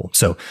a whole.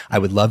 So I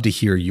would love to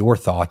hear your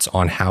thoughts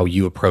on how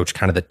you approach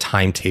kind of the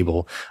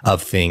timetable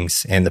of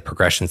things and the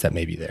progressions that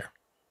may be there.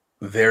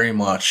 Very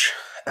much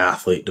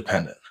athlete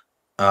dependent.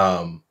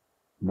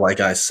 Like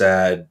I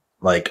said,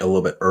 like a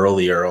little bit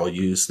earlier, I'll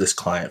use this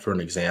client for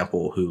an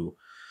example who,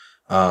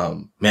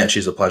 man,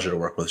 she's a pleasure to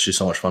work with. She's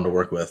so much fun to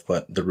work with.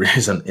 But the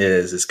reason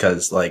is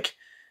because like,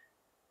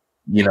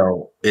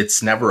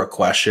 it's never a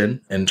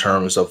question in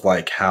terms of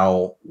like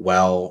how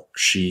well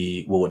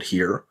she will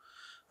adhere,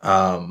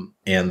 and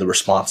the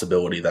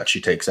responsibility that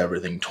she takes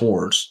everything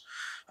towards.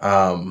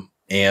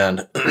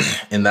 And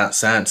in that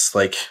sense,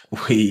 like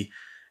we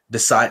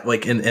decide,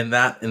 like in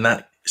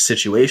that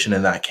situation,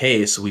 in that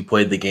case, we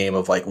played the game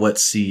of like,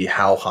 let's see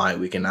how high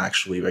we can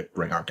actually like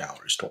bring our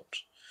calories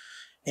towards.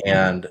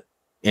 And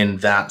in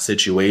that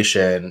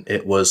situation,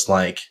 it was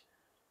like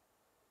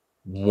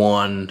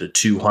 100 to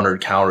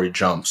 200 calorie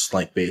jumps,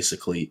 like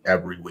basically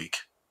every week.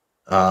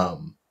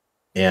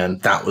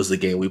 And that was the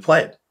game we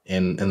played.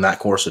 In that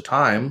course of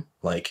time,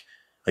 like,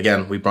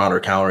 again, we brought our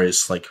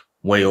calories like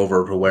way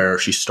over to where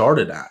she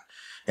started at.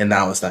 And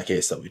that was that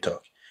case that we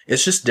took.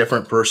 It's just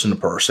different person to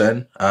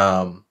person.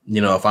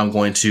 If I'm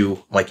going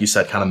to, like you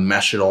said, kind of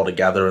mesh it all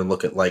together and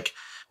look at like,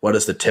 what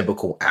is the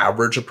typical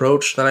average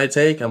approach that I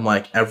take? I'm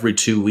like every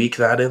 2 weeks,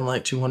 add in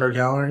like 200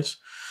 calories.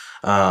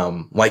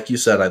 Like you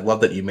said, I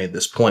love that you made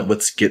this point.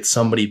 Let's get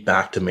somebody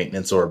back to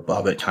maintenance or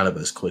above it kind of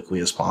as quickly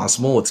as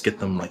possible. Let's get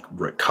them like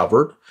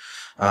recovered.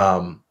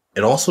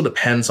 It also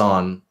depends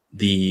on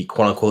the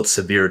quote unquote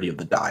severity of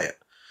the diet,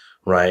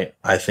 right?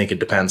 I think it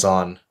depends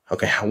on,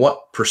 okay,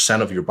 what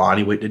percent of your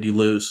body weight did you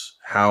lose?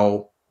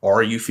 How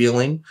are you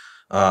feeling?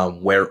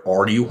 Where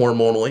are you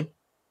hormonally?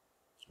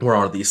 Where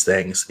are these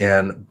things?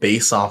 And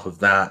based off of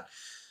that,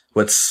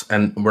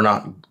 and we're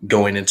not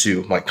going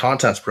into like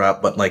contents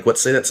prep, but like,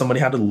 let's say that somebody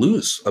had to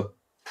lose a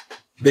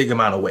big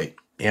amount of weight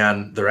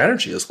and their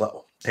energy is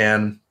low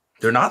and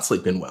they're not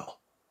sleeping well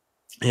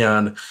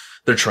and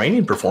their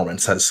training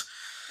performance has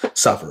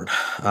suffered.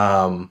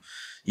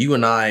 You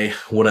and I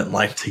wouldn't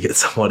like to get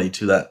somebody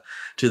to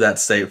that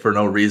state for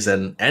no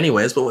reason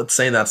anyways, but let's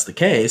say that's the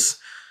case.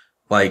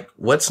 Like,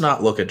 let's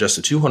not look at just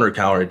a 200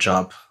 calorie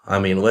jump. I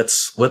mean,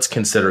 let's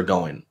consider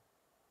going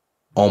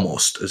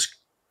almost as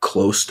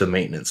close to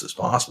maintenance as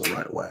possible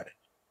right away.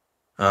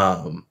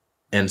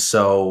 And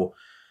so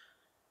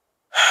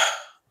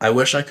I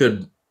wish I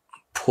could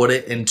put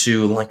it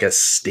into like a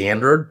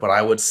standard, but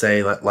I would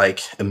say that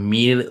like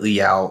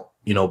immediately out,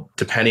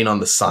 depending on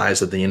the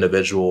size of the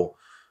individual,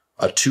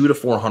 a 200 to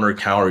 400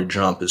 calorie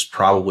jump is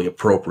probably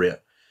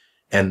appropriate.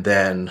 And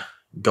then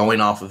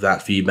going off of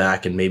that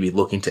feedback and maybe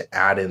looking to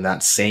add in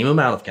that same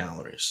amount of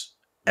calories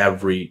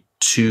every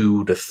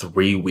 2 to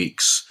 3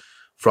 weeks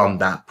from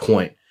that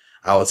point.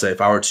 I would say if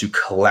I were to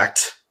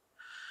collect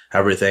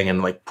everything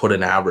and like put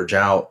an average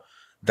out,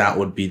 that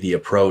would be the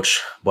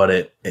approach. But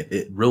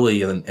it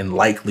really and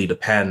likely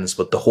depends.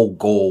 But the whole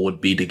goal would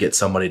be to get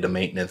somebody to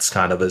maintenance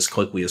kind of as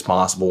quickly as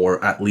possible,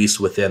 or at least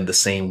within the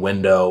same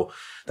window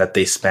that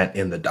they spent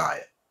in the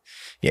diet.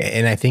 Yeah,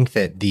 and I think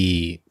that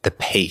the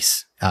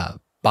pace,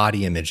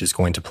 body image is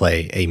going to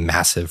play a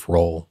massive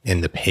role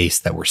in the pace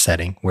that we're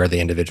setting, where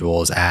the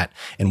individual is at,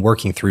 and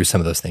working through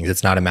some of those things.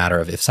 It's not a matter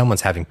of if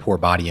someone's having poor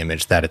body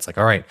image that it's like,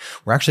 all right,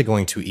 we're actually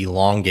going to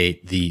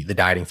elongate the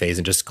dieting phase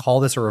and just call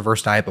this a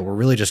reverse diet, but we're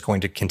really just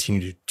going to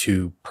continue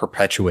to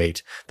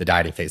perpetuate the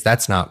dieting phase.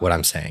 That's not what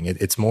I'm saying.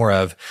 It's more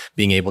of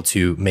being able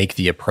to make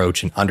the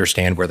approach and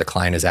understand where the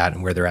client is at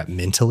and where they're at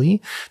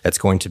mentally. That's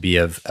going to be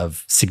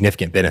of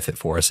significant benefit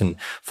for us. And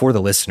for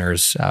the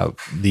listeners,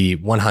 the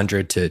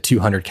 100 to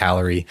 200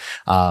 calorie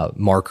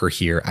marker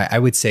here, I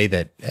would say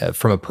that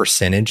from a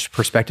percentage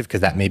perspective,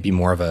 because that may be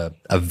more of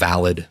a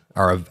valid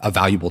or a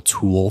valuable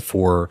tool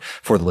for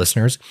the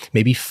listeners,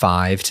 maybe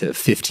 5 to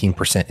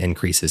 15%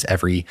 increases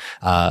every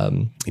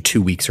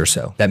 2 weeks or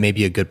so. That may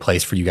be a good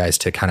place for you guys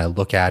to kind of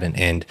look at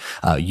and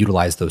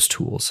utilize those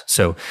tools.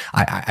 So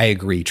I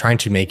agree, trying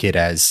to make it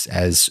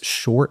as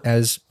short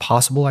as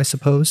possible, I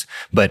suppose,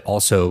 but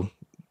also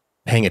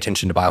paying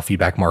attention to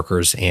biofeedback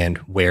markers and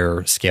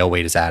where scale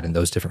weight is at and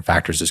those different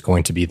factors is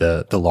going to be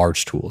the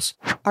large tools.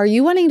 Are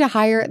you wanting to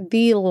hire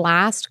the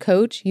last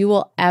coach you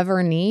will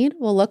ever need?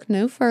 Well, look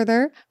no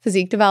further.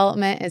 Physique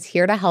Development is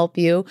here to help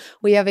you.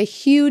 We have a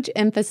huge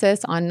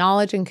emphasis on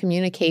knowledge and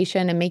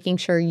communication and making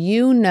sure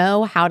you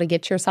know how to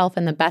get yourself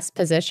in the best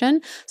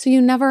position so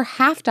you never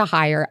have to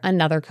hire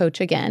another coach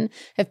again.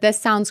 If this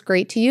sounds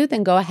great to you,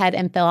 then go ahead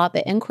and fill out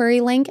the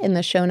inquiry link in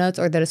the show notes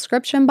or the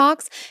description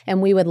box,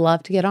 and we would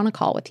love to get on a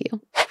call with you.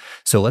 you.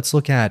 So let's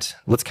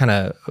kind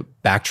of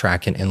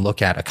backtrack and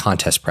look at a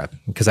contest prep,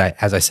 because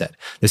as I said,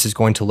 this is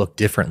going to look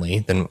differently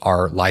than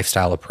our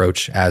lifestyle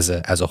approach as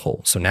a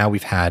whole. So now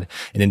we've had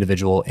an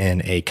individual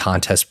in a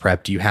contest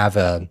prep. Do you have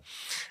an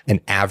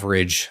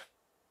average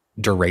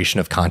duration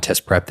of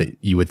contest prep that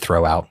you would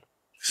throw out?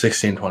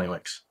 16, 20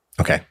 weeks.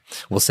 Okay.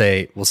 We'll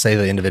say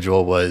the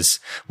individual was,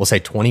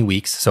 20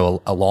 weeks.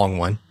 So a long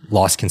one,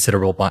 lost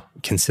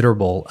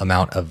considerable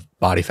amount of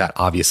body fat,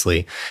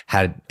 obviously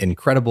had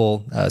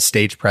incredible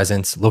stage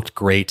presence, looked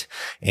great,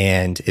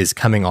 and is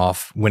coming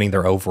off winning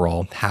their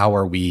overall. How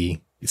are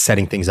we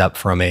setting things up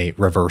from a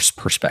reverse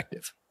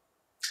perspective?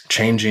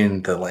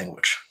 Changing the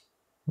language.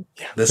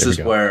 Yeah, this is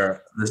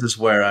where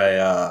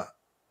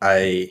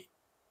I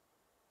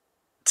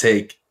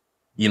take,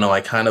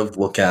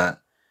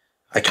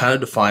 I kind of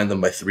define them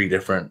by 3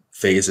 different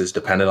phases,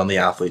 depending on the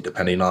athlete,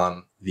 depending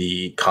on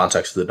the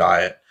context of the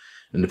diet,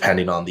 and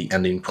depending on the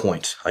ending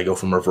point. I go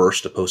from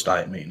reverse to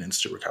post-diet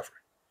maintenance to recovery.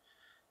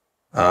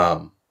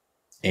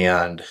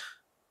 And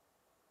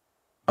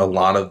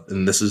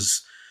this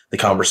is the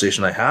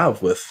conversation I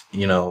have with,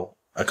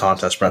 a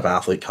contest prep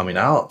athlete coming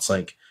out. It's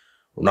like,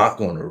 we're not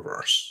going to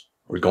reverse.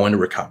 We're going to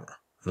recover.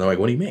 And they're like,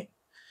 what do you mean?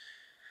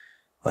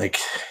 Like,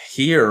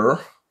 here's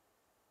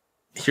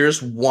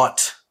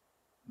what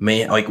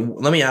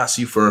let me ask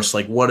you first, I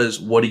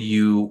asked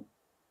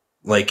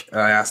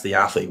the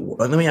athlete,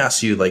 let me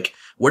ask you,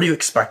 what are you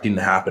expecting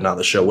to happen on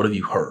the show? What have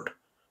you heard?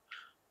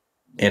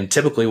 And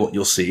typically what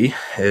you'll see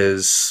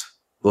is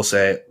they'll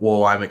say,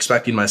 well, I'm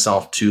expecting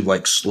myself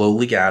to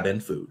slowly add in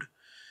food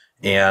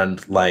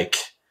and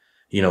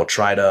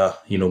try to,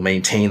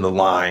 maintain the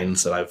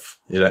lines that I've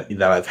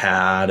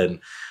had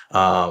and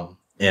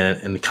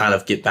kind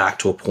of get back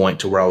to a point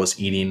to where I was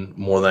eating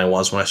more than I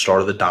was when I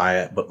started the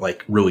diet, but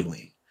really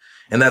lean.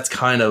 And that's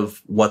kind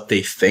of what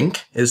they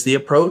think is the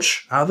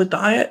approach out of the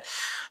diet.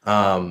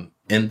 And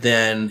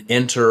then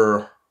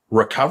enter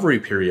recovery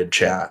period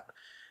chat.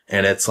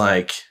 And it's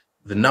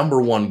the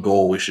number one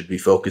goal we should be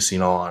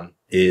focusing on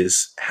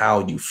is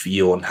how you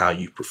feel and how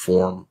you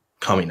perform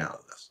coming out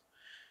of this.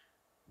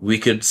 We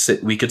could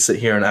sit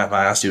here and if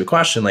I asked you a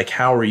question,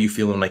 how are you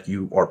feeling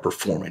you are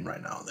performing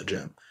right now in the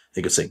gym?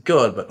 They could say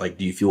good, but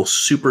do you feel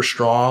super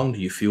strong? Do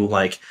you feel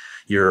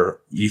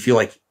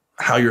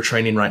how you're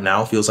training right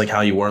now feels like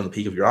how you were in the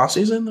peak of your off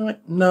season? They're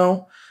like,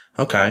 no.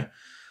 Okay.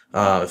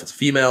 If it's a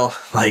female,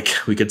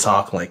 we could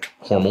talk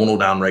hormonal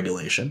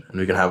downregulation and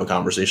we could have a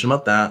conversation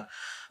about that.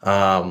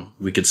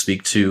 We could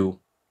speak to,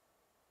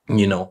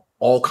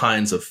 all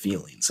kinds of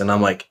feelings. And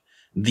I'm like,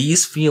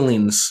 these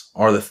feelings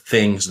are the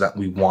things that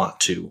we want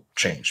to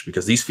change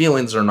because these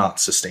feelings are not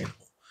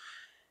sustainable.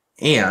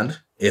 And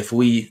if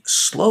we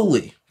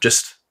slowly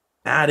just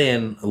add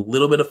in a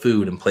little bit of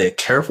food and play a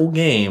careful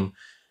game,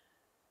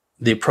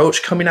 the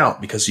approach coming out,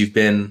 because you've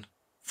been,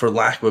 for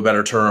lack of a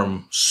better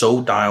term,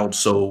 so dialed,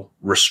 so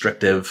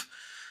restrictive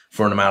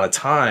for an amount of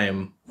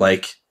time,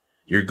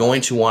 you're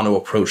going to want to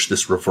approach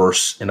this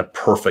reverse in a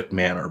perfect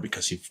manner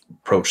because you've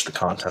approached the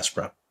contest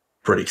prep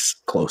pretty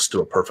close to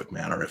a perfect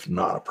manner, if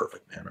not a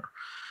perfect manner,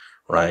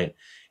 right?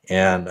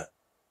 And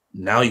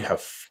now you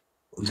have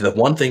the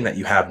one thing that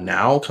you have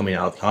now coming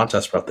out of the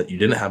contest prep that you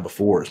didn't have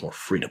before is more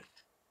freedom,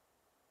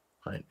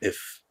 right?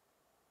 If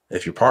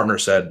your partner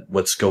said,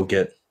 let's go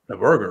get a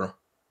burger,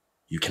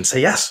 you can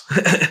say yes.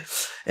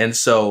 And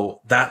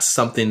so that's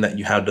something that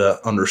you have to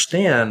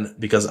understand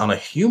because on a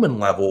human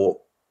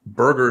level,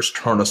 burgers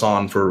turn us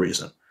on for a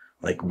reason.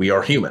 We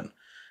are human.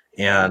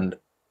 And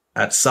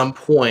at some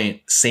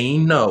point,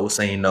 saying no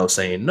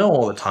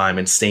all the time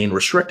and staying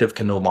restrictive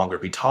can no longer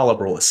be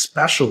tolerable,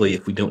 especially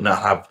if we do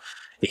not have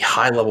a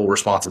high level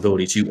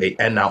responsibility to an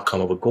end outcome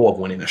of a goal of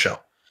winning the show.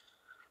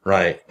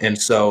 Right. And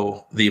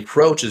so the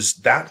approach is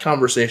that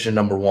conversation,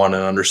 number one,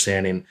 and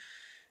understanding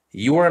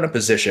you are in a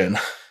position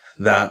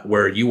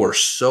where you are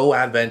so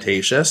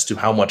advantageous to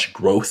how much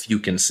growth you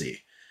can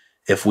see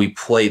if we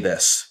play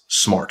this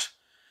smart.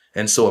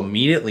 And so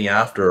immediately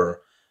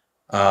after,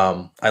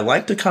 I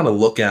like to kind of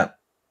look at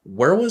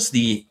where was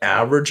the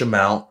average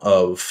amount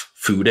of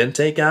food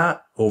intake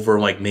at over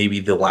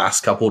maybe the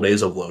last couple of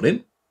days of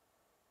loading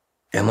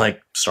and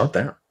start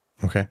there.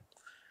 Okay.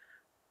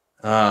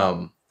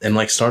 And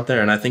start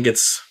there. And I think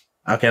it's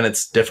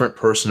different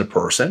person to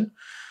person.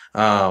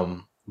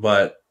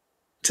 But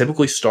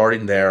typically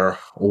starting there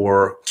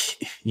or,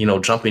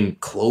 jumping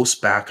close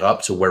back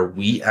up to where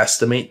we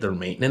estimate their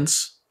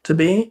maintenance to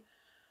be.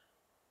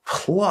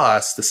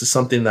 Plus, this is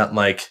something that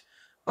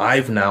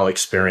I've now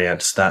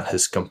experienced that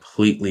has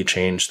completely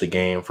changed the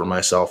game for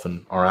myself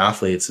and our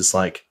athletes is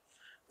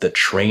the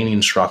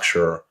training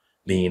structure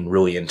being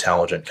really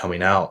intelligent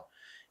coming out.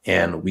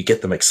 And we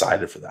get them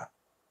excited for that,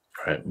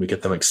 right? We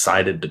get them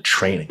excited to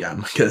train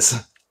again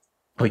because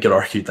we could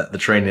argue that the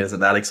training isn't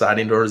that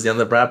exciting towards the end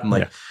of the prep. And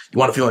you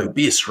want to feel like a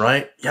beast,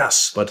 right?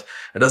 Yes, but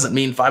it doesn't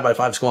mean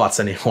 5x5 squats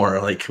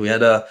anymore. We had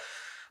to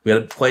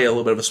play a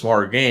little bit of a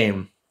smarter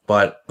game,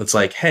 but it's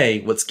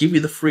hey, let's give you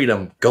the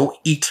freedom. Go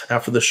eat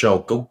after the show.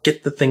 Go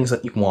get the things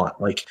that you want.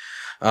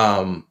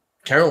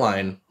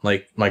 Caroline,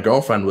 like my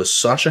girlfriend, was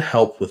such a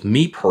help with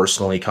me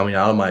personally coming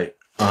out of my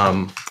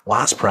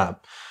last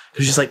prep.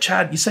 Because she's like,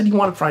 Chad, you said you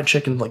wanted fried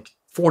chicken like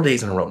 4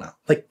 days in a row now.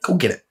 Like, go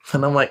get it.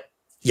 And I'm like,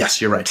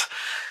 yes, you're right.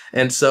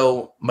 And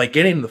so by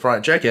getting the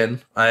fried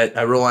chicken,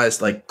 I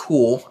realized like,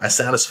 cool, I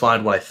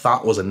satisfied what I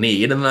thought was a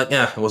need. And like,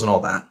 it wasn't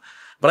all that.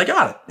 But I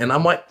got it. And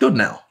I'm like, good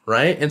now,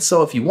 right? And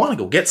so if you want to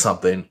go get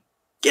something,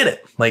 get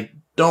it. Like,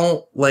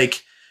 don't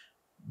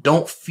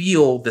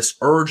feel this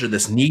urge or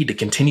this need to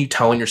continue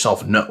telling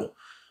yourself no.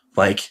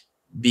 Like,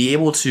 be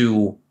able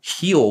to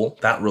heal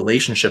that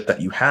relationship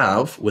that you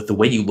have with the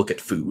way you look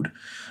at food,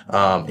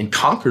 and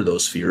conquer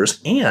those fears,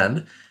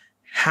 and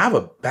have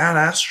a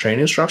badass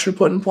training structure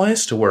put in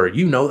place to where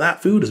you know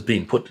that food is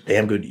being put to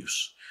damn good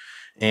use.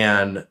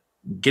 And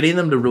getting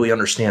them to really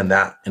understand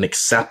that and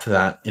accept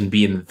that and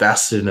be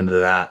invested into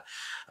that,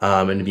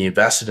 and to be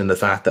invested in the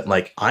fact that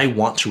like, I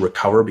want to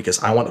recover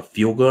because I want to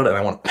feel good and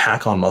I want to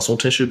pack on muscle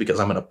tissue because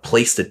I'm in a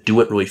place to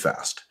do it really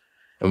fast.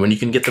 And when you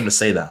can get them to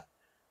say that,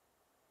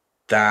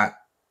 that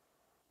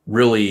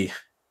really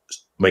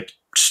like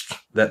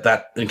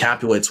that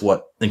encapsulates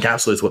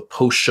what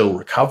post-show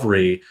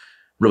recovery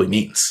really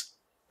means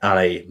on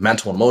a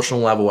mental and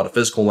emotional level, at a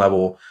physical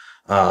level,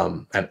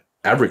 at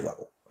every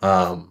level.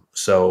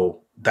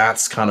 So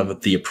that's kind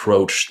of the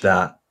approach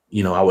that,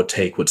 I would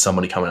take with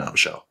somebody coming out of a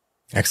show.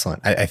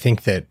 Excellent. I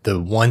think that the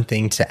one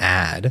thing to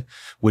add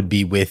would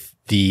be with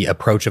the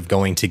approach of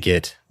going to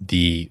get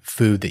the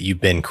food that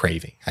you've been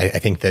craving. I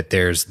think that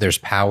there's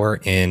power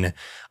in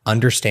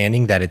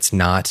understanding that it's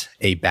not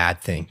a bad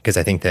thing. Because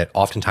I think that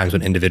oftentimes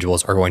when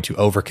individuals are going to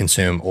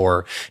overconsume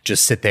or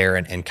just sit there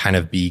and kind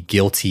of be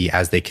guilty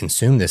as they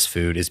consume this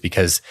food is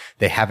because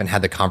they haven't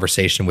had the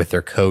conversation with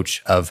their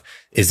coach of,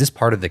 is this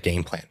part of the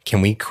game plan?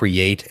 Can we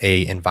create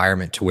a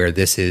environment to where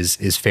this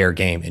is fair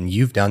game? And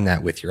you've done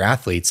that with your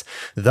athletes.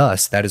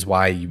 Thus, that is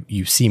why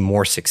you see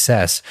more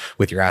success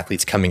with your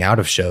athletes coming out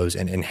of shows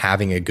and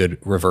having a good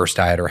reverse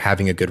diet or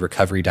having a good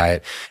recovery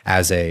diet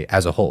as a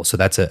whole. So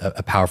that's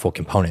a powerful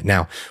component.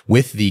 Now,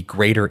 with the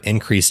greater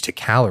increase to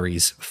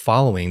calories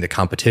following the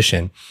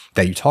competition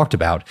that you talked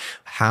about,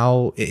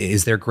 how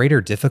is there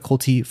greater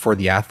difficulty for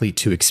the athlete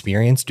to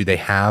experience?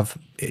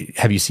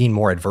 Have you seen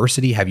more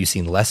adversity? Have you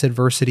seen less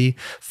adversity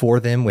for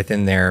them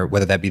within their,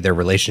 whether that be their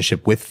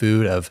relationship with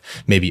food of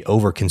maybe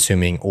over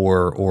consuming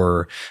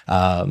or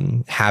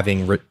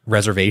having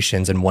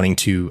reservations and wanting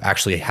to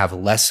actually have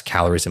less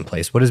calories in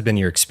place? What has been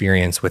your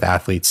experience with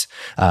athletes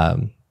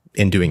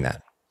in doing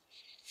that?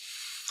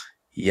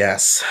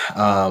 Yes.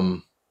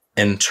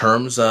 In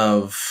terms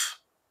of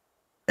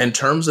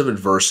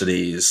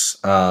adversities,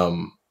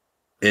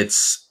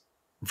 it's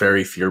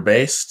very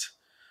fear-based.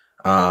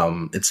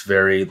 It's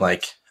very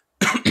like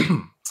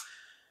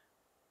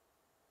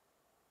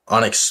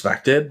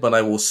unexpected, but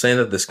I will say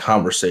that this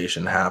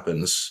conversation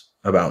happens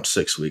about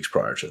 6 weeks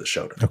prior to the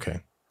showdown. Okay.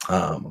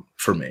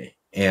 For me.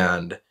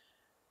 And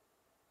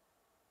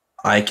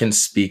I can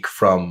speak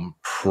from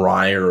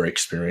prior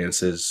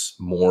experiences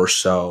more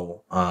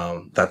so,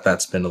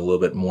 that's been a little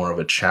bit more of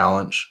a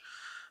challenge.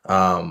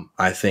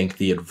 I think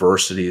the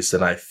adversities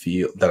that I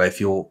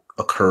feel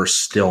occur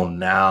still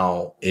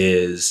now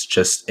is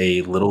just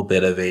a little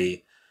bit of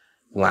a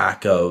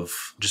lack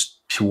of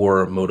just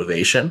pure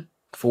motivation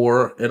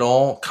for it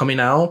all coming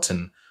out.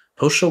 And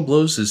post-show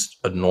blues is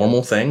a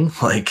normal thing.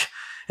 Like,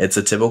 it's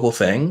a typical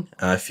thing.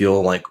 I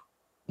feel like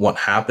what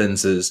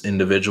happens is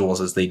individuals,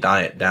 as they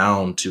diet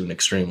down to an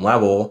extreme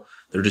level,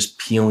 they're just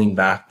peeling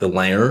back the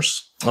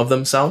layers of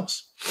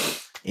themselves.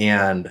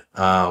 And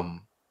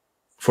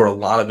for a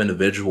lot of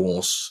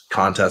individuals,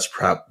 contest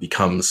prep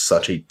becomes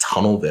such a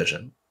tunnel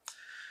vision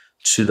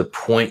to the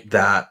point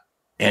that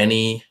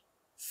any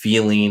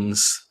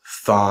feelings,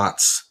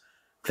 thoughts,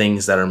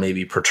 things that are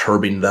maybe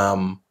perturbing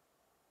them,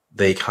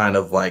 they kind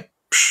of like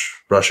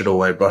brush it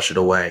away,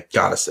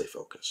 gotta stay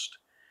focused.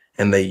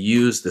 And they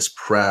use this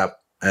prep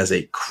as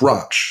a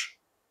crutch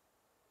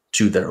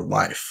to their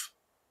life.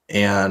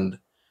 And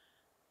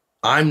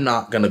I'm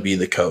not going to be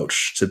the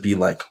coach to be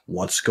like,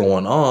 what's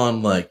going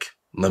on? Like,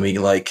 let me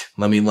kind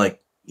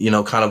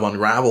of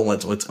unravel.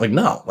 It's like,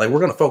 no, like, we're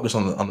going to focus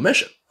on the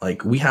mission.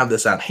 Like, we have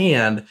this at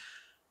hand.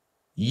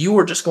 You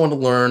are just going to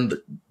learn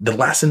the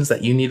lessons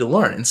that you need to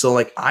learn. And so,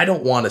 like, I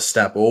don't want to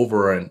step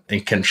over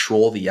and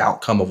control the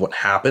outcome of what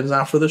happens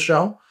after the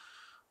show.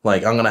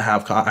 Like, I'm going to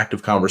have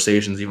active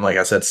conversations, even like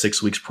I said,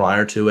 6 weeks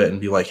prior to it, and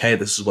be like, hey,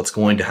 this is what's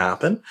going to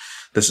happen.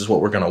 This is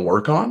what we're going to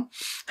work on.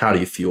 How do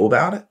you feel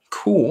about it?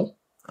 Cool.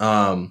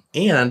 And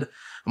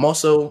I'm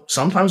also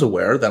sometimes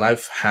aware that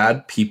I've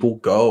had people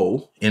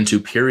go into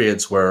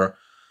periods where,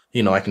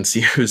 I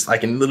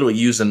can literally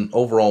use an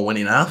overall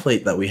winning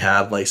athlete that we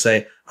had, like,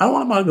 say, I don't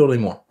want to bodybuild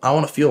anymore. I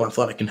want to feel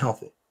athletic and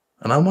healthy.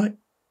 And I'm like,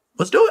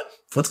 let's do it.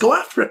 Let's go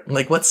after it.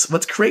 Like,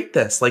 let's create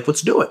this. Like,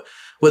 let's do it.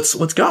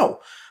 Let's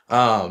go.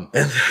 And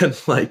then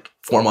like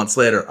 4 months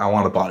later, I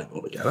want to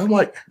bodybuild again. I'm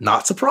like,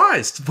 not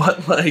surprised,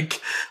 but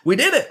like, we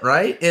did it.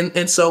 Right.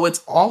 And so it's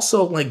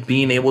also like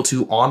being able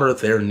to honor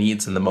their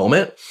needs in the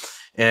moment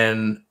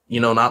and,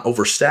 not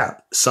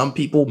overstep. Some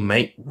people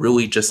might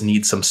really just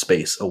need some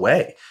space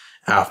away.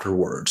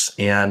 afterwards.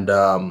 And,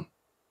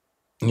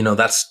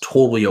 that's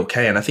totally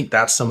okay. And I think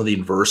that's some of the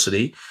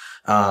adversity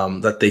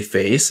that they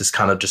face is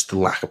kind of just the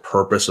lack of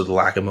purpose or the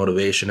lack of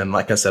motivation. And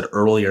like I said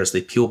earlier, as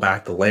they peel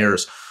back the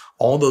layers,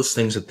 all those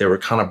things that they were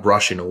kind of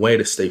brushing away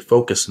to stay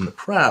focused in the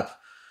prep,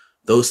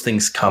 those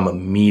things come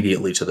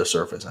immediately to the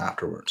surface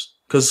afterwards.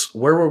 Because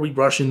where were we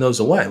brushing those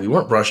away? We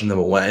weren't brushing them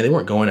away. They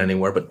weren't going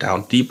anywhere but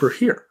down deeper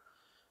here.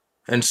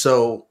 And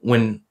so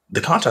when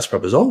the contest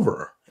prep is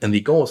over and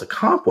the goal is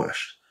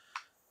accomplished,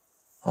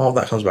 all of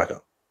that comes back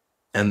up.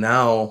 And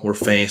now we're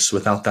faced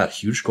without that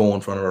huge goal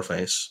in front of our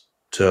face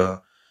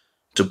to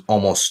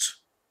almost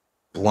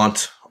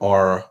blunt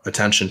our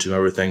attention to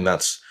everything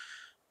that's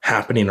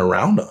happening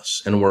around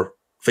us. And we're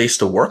faced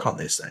to work on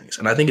these things.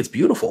 And I think it's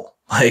beautiful.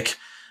 Like,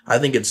 I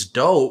think it's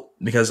dope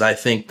because I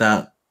think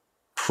that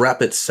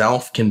prep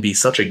itself can be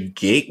such a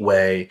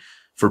gateway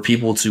for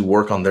people to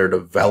work on their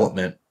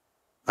development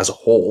as a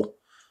whole.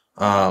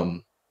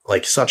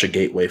 Like such a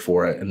gateway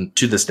for it. And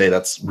to this day,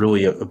 that's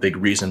really a big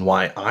reason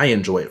why I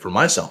enjoy it for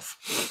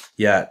myself.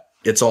 Yet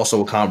it's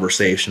also a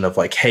conversation of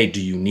like, hey, do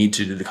you need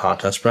to do the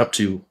contest prep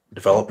to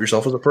develop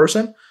yourself as a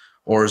person?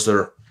 Or is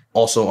there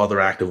also other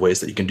active ways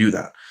that you can do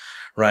that?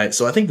 Right.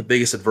 So I think the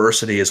biggest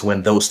adversity is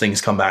when those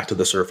things come back to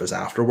the surface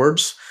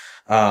afterwards.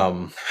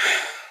 In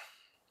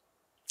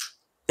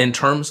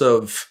terms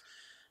of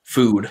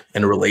food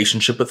and a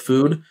relationship with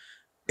food,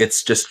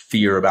 it's just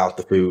fear about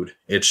the food.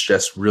 It's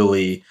just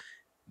really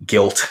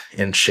guilt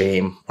and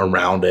shame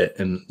around it.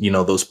 And,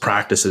 those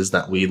practices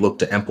that we look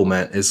to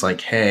implement is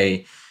like,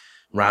 hey,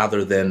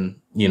 rather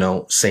than,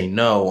 say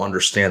no,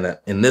 understand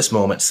that in this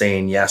moment,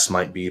 saying yes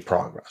might be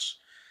progress.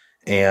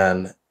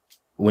 And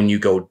when you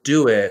go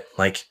do it,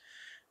 like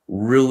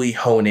really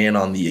hone in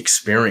on the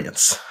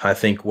experience. I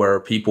think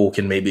where people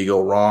can maybe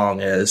go wrong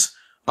is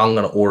I'm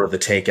going to order the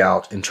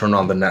takeout and turn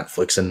on the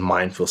Netflix and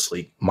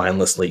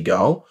mindlessly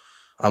go.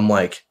 I'm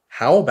like,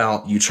 how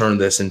about you turn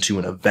this into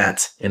an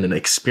event and an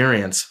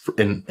experience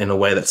in a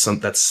way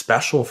that's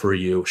special for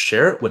you?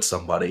 Share it with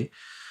somebody.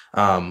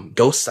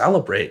 Go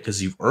celebrate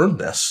because you've earned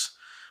this,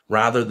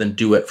 rather than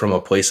do it from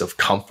a place of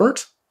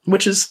comfort,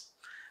 which is,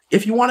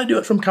 if you want to do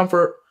it from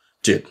comfort,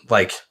 dude,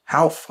 like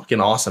how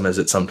fucking awesome is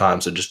it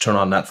sometimes to just turn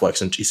on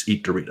Netflix and just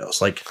eat Doritos?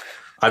 Like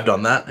I've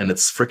done that and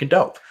it's freaking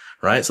dope,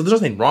 right? So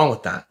there's nothing wrong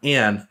with that.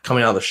 And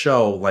coming out of the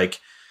show, like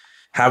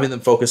having them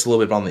focus a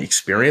little bit on the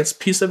experience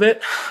piece of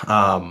it,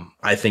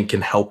 I think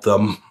can help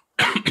them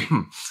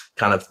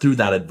kind of through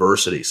that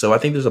adversity. So I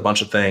think there's a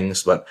bunch of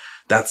things, but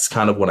that's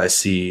kind of what I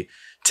see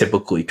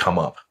typically come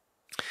up.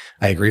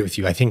 I agree with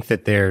you. I think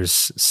that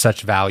there's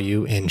such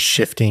value in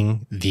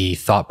shifting the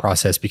thought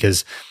process,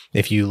 because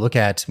if you look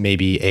at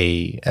maybe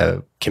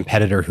a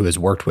competitor who has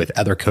worked with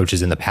other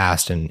coaches in the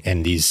past,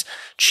 and these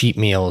cheat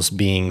meals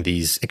being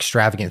these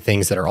extravagant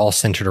things that are all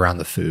centered around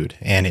the food,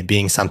 and it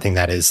being something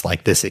that is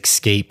like this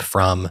escape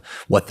from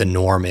what the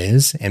norm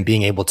is, and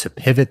being able to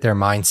pivot their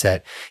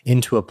mindset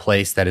into a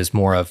place that is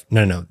more of,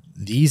 no,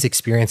 these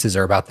experiences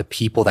are about the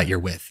people that you're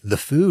with. The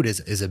food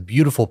is a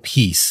beautiful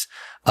piece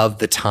of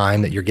the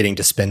time that you're getting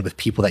to spend with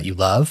people that you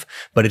love,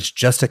 but it's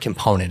just a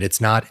component.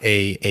 It's not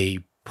a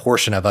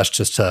portion of us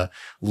just to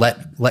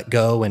let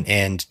go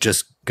and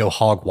just go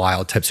hog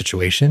wild type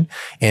situation.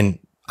 And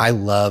I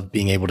love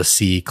being able to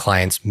see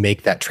clients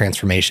make that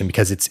transformation,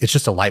 because it's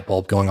just a light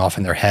bulb going off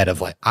in their head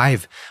of like,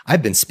 I've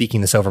been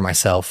speaking this over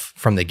myself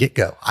from the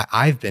get-go.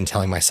 I've been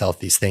telling myself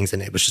these things,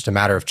 and it was just a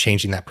matter of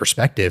changing that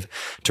perspective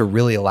to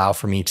really allow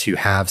for me to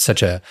have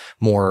such a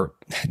more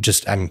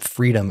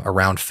freedom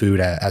around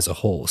food as a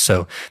whole.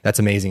 So that's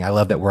amazing. I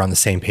love that we're on the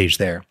same page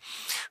there.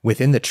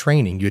 Within the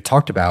training, you had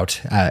talked about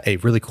a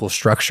really cool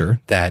structure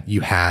that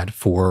you had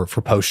for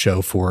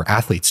post-show for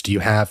athletes.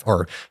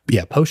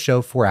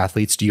 Post-show for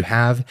athletes. Do you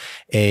have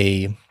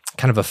a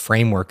kind of a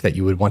framework that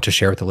you would want to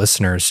share with the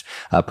listeners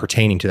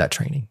pertaining to that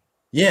training?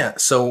 Yeah.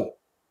 So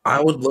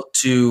I would look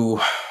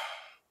to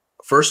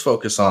first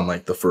focus on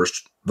like the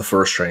first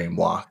training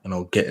block, and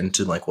I'll get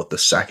into like what the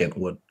second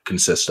would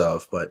consist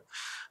of. But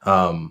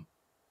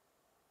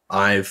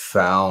I've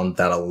found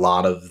that a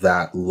lot of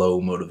that low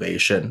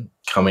motivation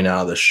coming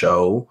out of the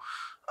show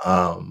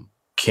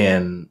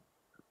can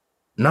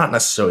not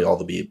necessarily all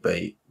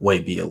the way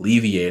be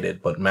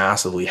alleviated, but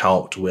massively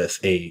helped with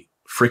a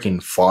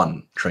freaking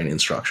fun training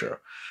structure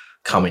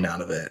coming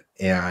out of it.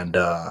 And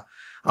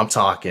I'm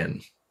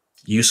talking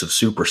use of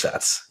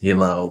supersets,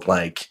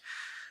 like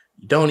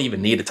you don't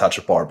even need to touch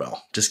a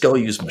barbell. Just go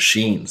use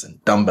machines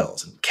and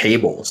dumbbells and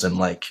cables and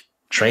like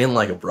train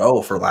like a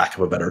bro, for lack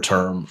of a better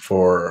term,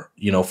 for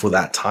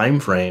that time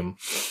frame,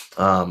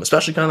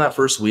 especially kind of that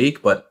first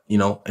week. But,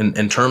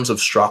 in terms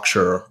of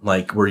structure,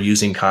 like we're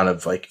using kind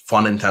of like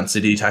fun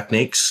intensity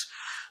techniques,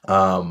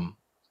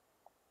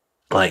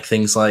 like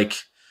things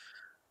like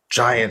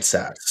giant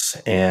sets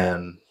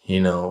and,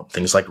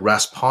 things like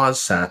rest pause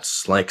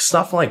sets, like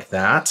stuff like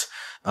that,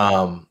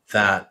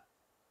 that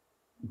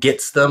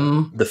gets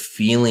them the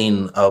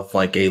feeling of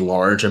like a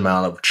large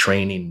amount of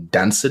training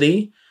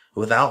density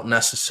without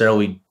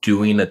necessarily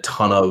doing a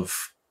ton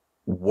of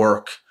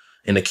work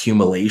and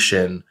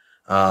accumulation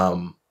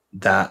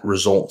that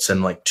results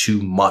in like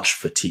too much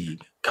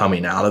fatigue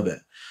coming out of it.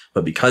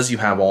 But because you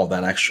have all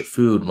that extra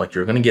food, like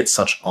you're going to get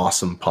such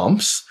awesome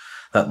pumps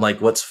that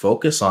like, let's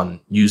focus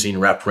on using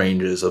rep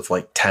ranges of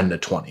like 10 to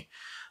 20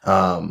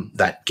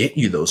 that get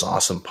you those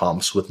awesome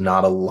pumps with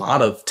not a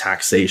lot of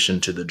taxation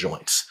to the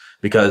joints,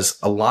 because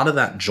a lot of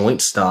that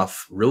joint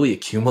stuff really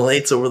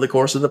accumulates over the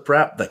course of the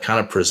prep that kind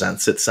of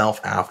presents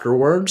itself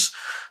afterwards.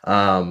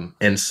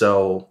 And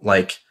so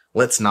like,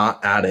 let's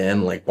not add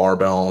in like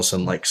barbells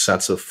and like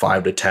sets of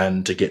 5 to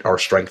 10 to get our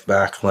strength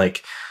back.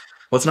 Like,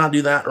 let's not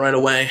do that right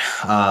away.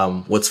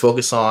 Let's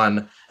focus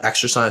on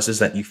exercises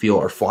that you feel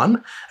are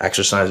fun,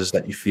 exercises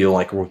that you feel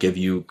like will give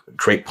you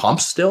great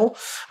pumps still,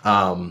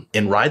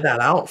 and ride that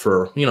out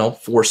for, 4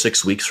 or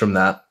 6 weeks from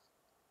that.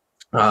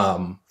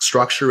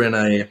 Structure in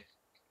a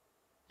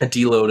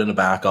deload and a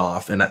back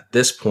off. And at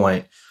this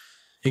point,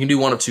 you can do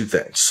one of two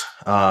things.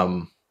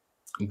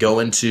 Go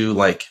into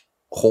like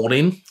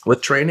holding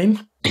with training.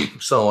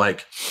 So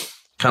like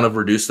kind of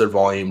reduce their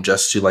volume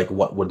just to like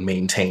what would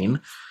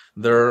maintain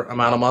their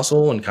amount of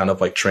muscle, and kind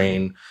of like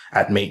train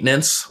at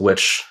maintenance,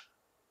 which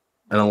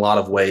in a lot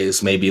of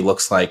ways maybe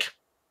looks like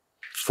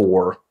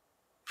 4,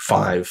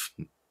 5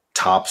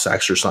 tops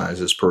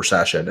exercises per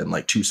session and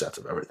like 2 sets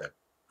of everything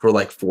for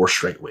like 4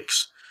 straight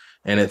weeks.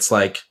 And it's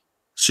like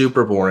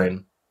super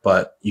boring,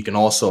 but you can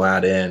also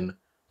add in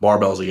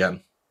barbells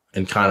again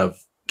and kind of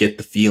get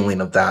the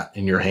feeling of that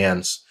in your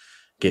hands,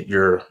 get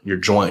your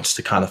joints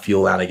to kind of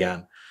feel that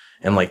again.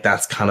 And like,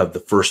 that's kind of the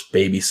first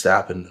baby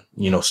step, and,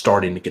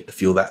 starting to get to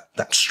feel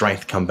that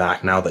strength come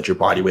back now that your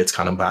body weight's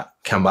kind of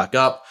come back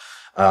up.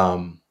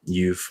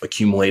 You've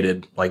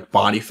accumulated like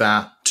body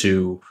fat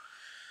to,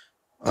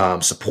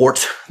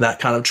 support that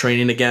kind of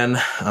training again.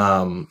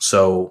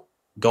 So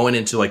going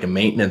into like a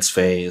maintenance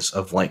phase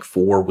of like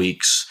 4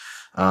 weeks,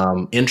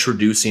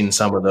 introducing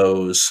some of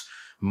those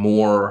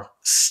more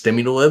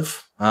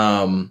stimulative,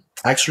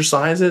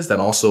 exercises that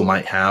also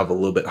might have a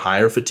little bit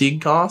higher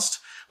fatigue cost.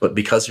 But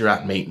because you're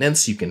at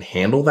maintenance, you can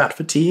handle that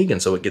fatigue.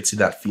 And so it gets you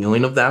that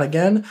feeling of that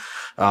again.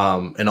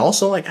 And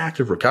also like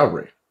active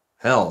recovery.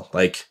 Hell,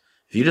 like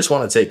if you just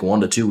want to take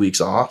 1 to 2 weeks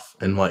off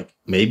and like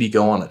maybe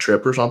go on a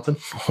trip or something,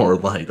 or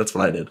like, that's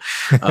what I did.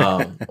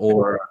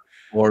 Or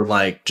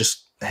like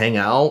just hang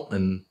out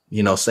and,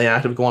 stay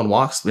active, go on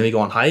walks, maybe go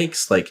on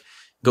hikes, like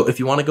go, if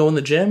you want to go in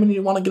the gym and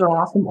you want to get an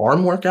awesome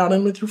arm workout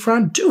in with your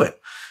friend, do it.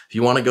 If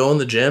you want to go in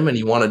the gym and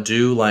you want to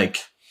do like,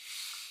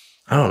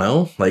 I don't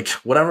know, like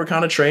whatever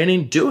kind of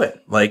training, do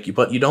it. Like,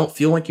 but you don't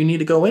feel like you need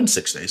to go in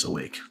 6 days a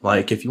week.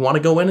 Like if you want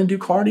to go in and do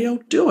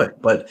cardio, do it.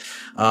 But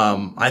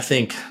I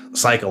think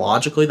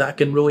psychologically that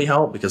can really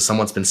help, because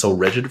someone's been so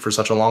rigid for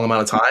such a long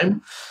amount of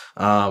time.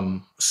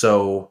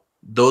 So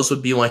those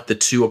would be like the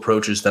 2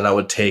 approaches that I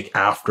would take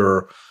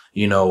after,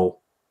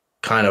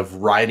 kind of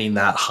riding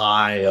that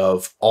high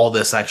of all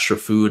this extra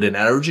food and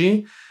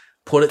energy,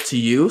 put it to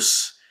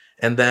use.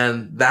 And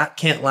then that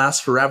can't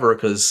last forever,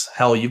 because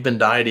hell, you've been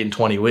dieting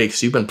 20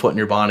 weeks. You've been putting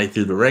your body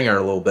through the ringer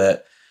a little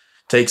bit.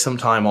 Take some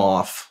time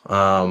off,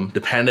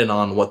 depending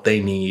on what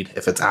they need,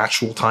 if it's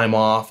actual time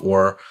off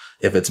or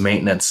if it's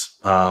maintenance.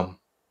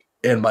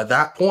 And by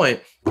that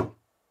point,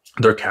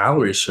 their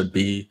calories should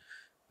be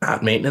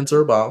at maintenance or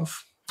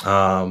above,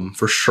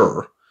 for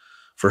sure.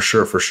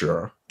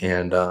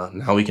 And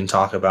now we can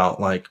talk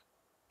about like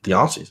the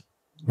off season.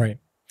 Right.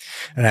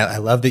 And I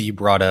love that you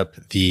brought up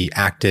the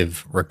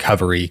active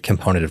recovery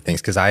component of things,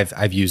 because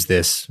I've used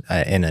this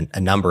in a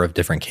number of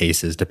different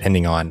cases,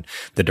 depending on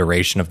the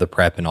duration of the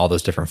prep and all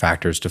those different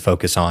factors, to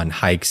focus on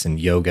hikes and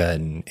yoga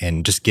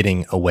and just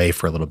getting away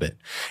for a little bit.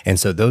 And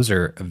so those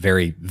are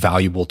very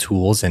valuable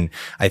tools. And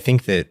I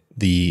think that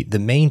the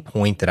main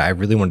point that I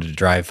really wanted to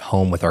drive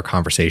home with our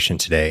conversation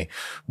today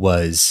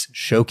was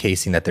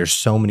showcasing that there's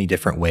so many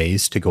different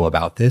ways to go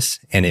about this.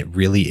 And it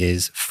really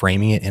is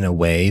framing it in a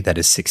way that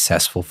is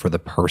successful for the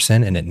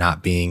person, and it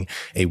not being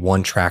a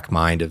one-track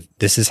mind of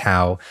this is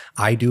how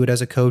I do it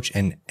as a coach,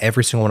 and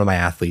every single one of my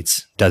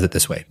athletes does it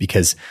this way.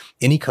 Because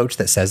any coach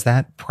that says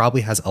that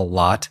probably has a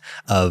lot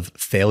of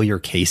failure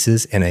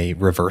cases in a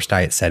reverse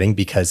diet setting,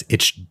 because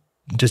it's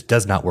just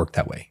does not work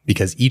that way,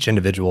 because each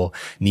individual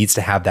needs to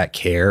have that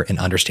care and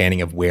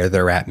understanding of where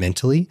they're at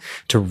mentally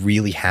to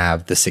really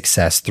have the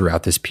success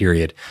throughout this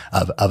period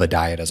of a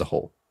diet as a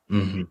whole.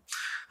 Mm-hmm.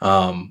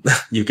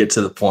 You get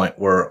to the point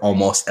where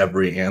almost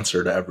every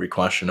answer to every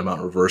question about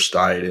reverse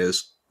diet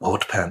is, well,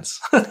 it depends.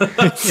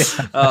 That's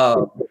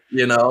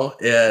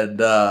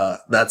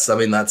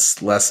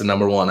lesson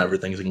number 1.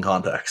 Everything's in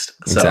context.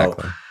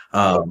 Exactly.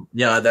 So,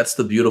 that's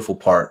the beautiful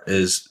part,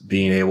 is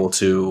being able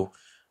to,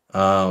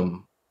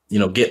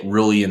 get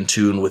really in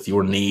tune with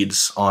your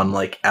needs on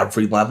like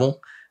every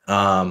level.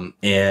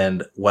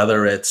 And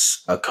whether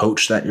it's a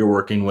coach that you're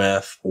working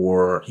with,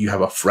 or you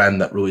have a friend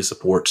that really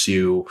supports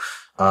you,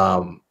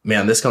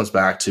 this comes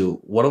back to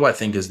what do I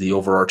think is the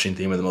overarching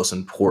theme, and the most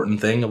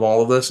important thing of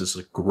all of this is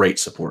a great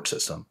support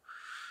system.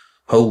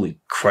 Holy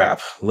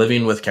crap.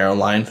 Living with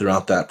Caroline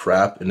throughout that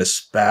prep, and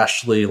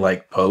especially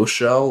like post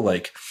show,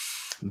 like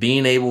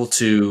being able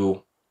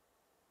to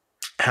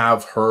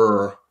have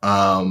her,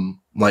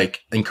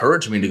 like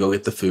encourage me to go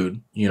get the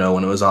food, you know,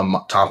 when it was on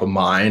top of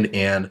mind,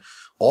 and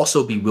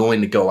also be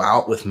willing to go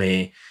out with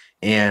me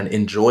and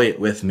enjoy it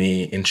with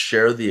me and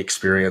share the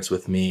experience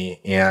with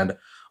me. And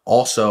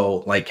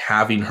also like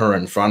having her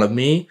in front of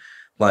me,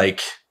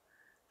 like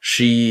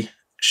she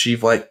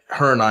like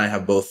her and I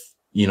have both,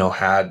 you know,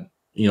 had,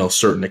 you know,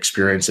 certain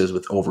experiences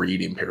with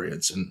overeating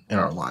periods in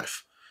our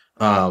life.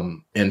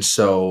 And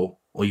so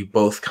we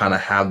both kind of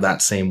have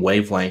that same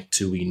wavelength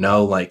to, we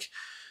know like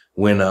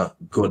when a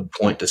good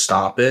point to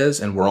stop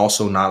is, and we're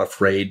also not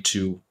afraid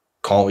to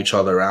call each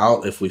other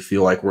out if we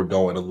feel like we're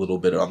going a little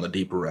bit on the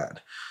deeper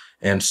end.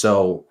 And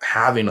so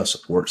having a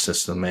support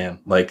system, man,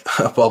 like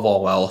above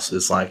all else,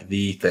 is like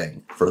the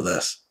thing for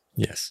this.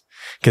 Yes.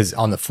 Because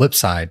on the flip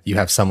side, you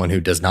have someone who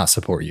does not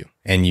support you,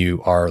 and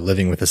you are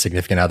living with a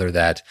significant other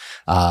that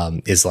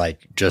is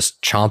like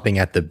just chomping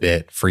at the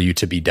bit for you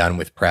to be done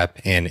with prep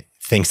and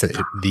thinks that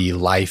the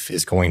life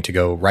is going to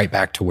go right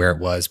back to where it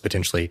was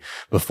potentially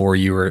before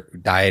you were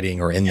dieting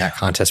or in that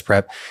contest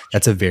prep.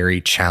 That's a very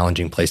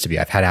challenging place to be.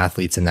 I've had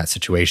athletes in that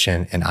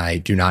situation, and I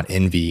do not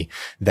envy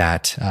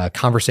that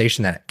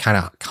conversation that kind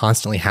of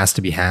constantly has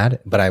to be had.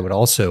 But I would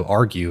also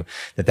argue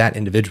that that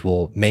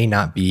individual may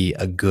not be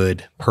a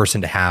good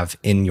person to have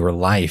in your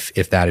life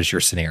if that is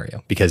your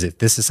scenario. Because if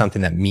this is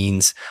something that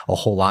means a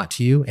whole lot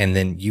to you, and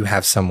then you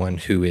have someone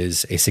who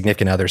is a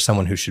significant other,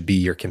 someone who should be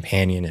your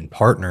companion and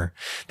partner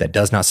that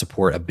does not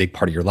support a big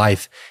part of your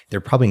life, there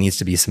probably needs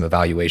to be some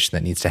evaluation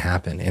that needs to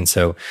happen. And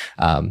so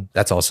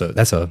that's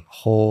a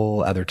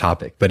whole other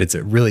topic, but it's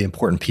a really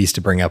important piece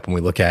to bring up when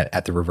we look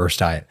at the reverse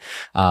diet.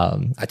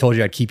 I told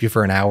you I'd keep you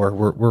for an hour.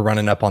 We're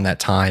running up on that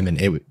time,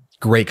 and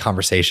great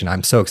conversation.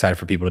 I'm so excited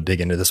for people to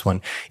dig into this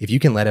one. If you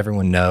can let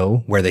everyone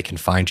know where they can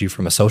find you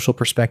from a social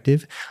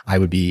perspective, I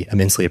would be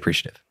immensely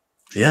appreciative.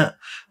 Yeah.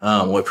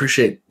 Well, I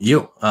appreciate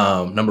you.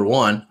 Number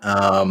one.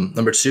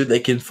 Number two, they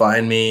can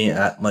find me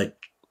at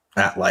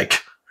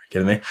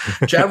kidding me?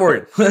 Chad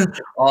Morgan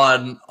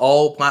on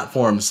all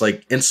platforms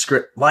like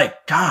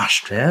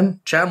Instagram,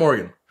 Chad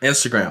Morgan,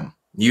 Instagram,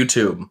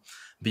 YouTube,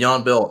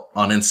 Beyond Built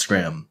on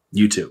Instagram,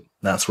 YouTube.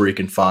 That's where you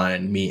can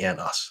find me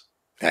and us.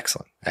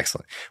 Excellent.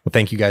 Excellent. Well,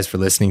 thank you guys for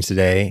listening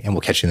today, and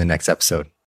we'll catch you in the next episode.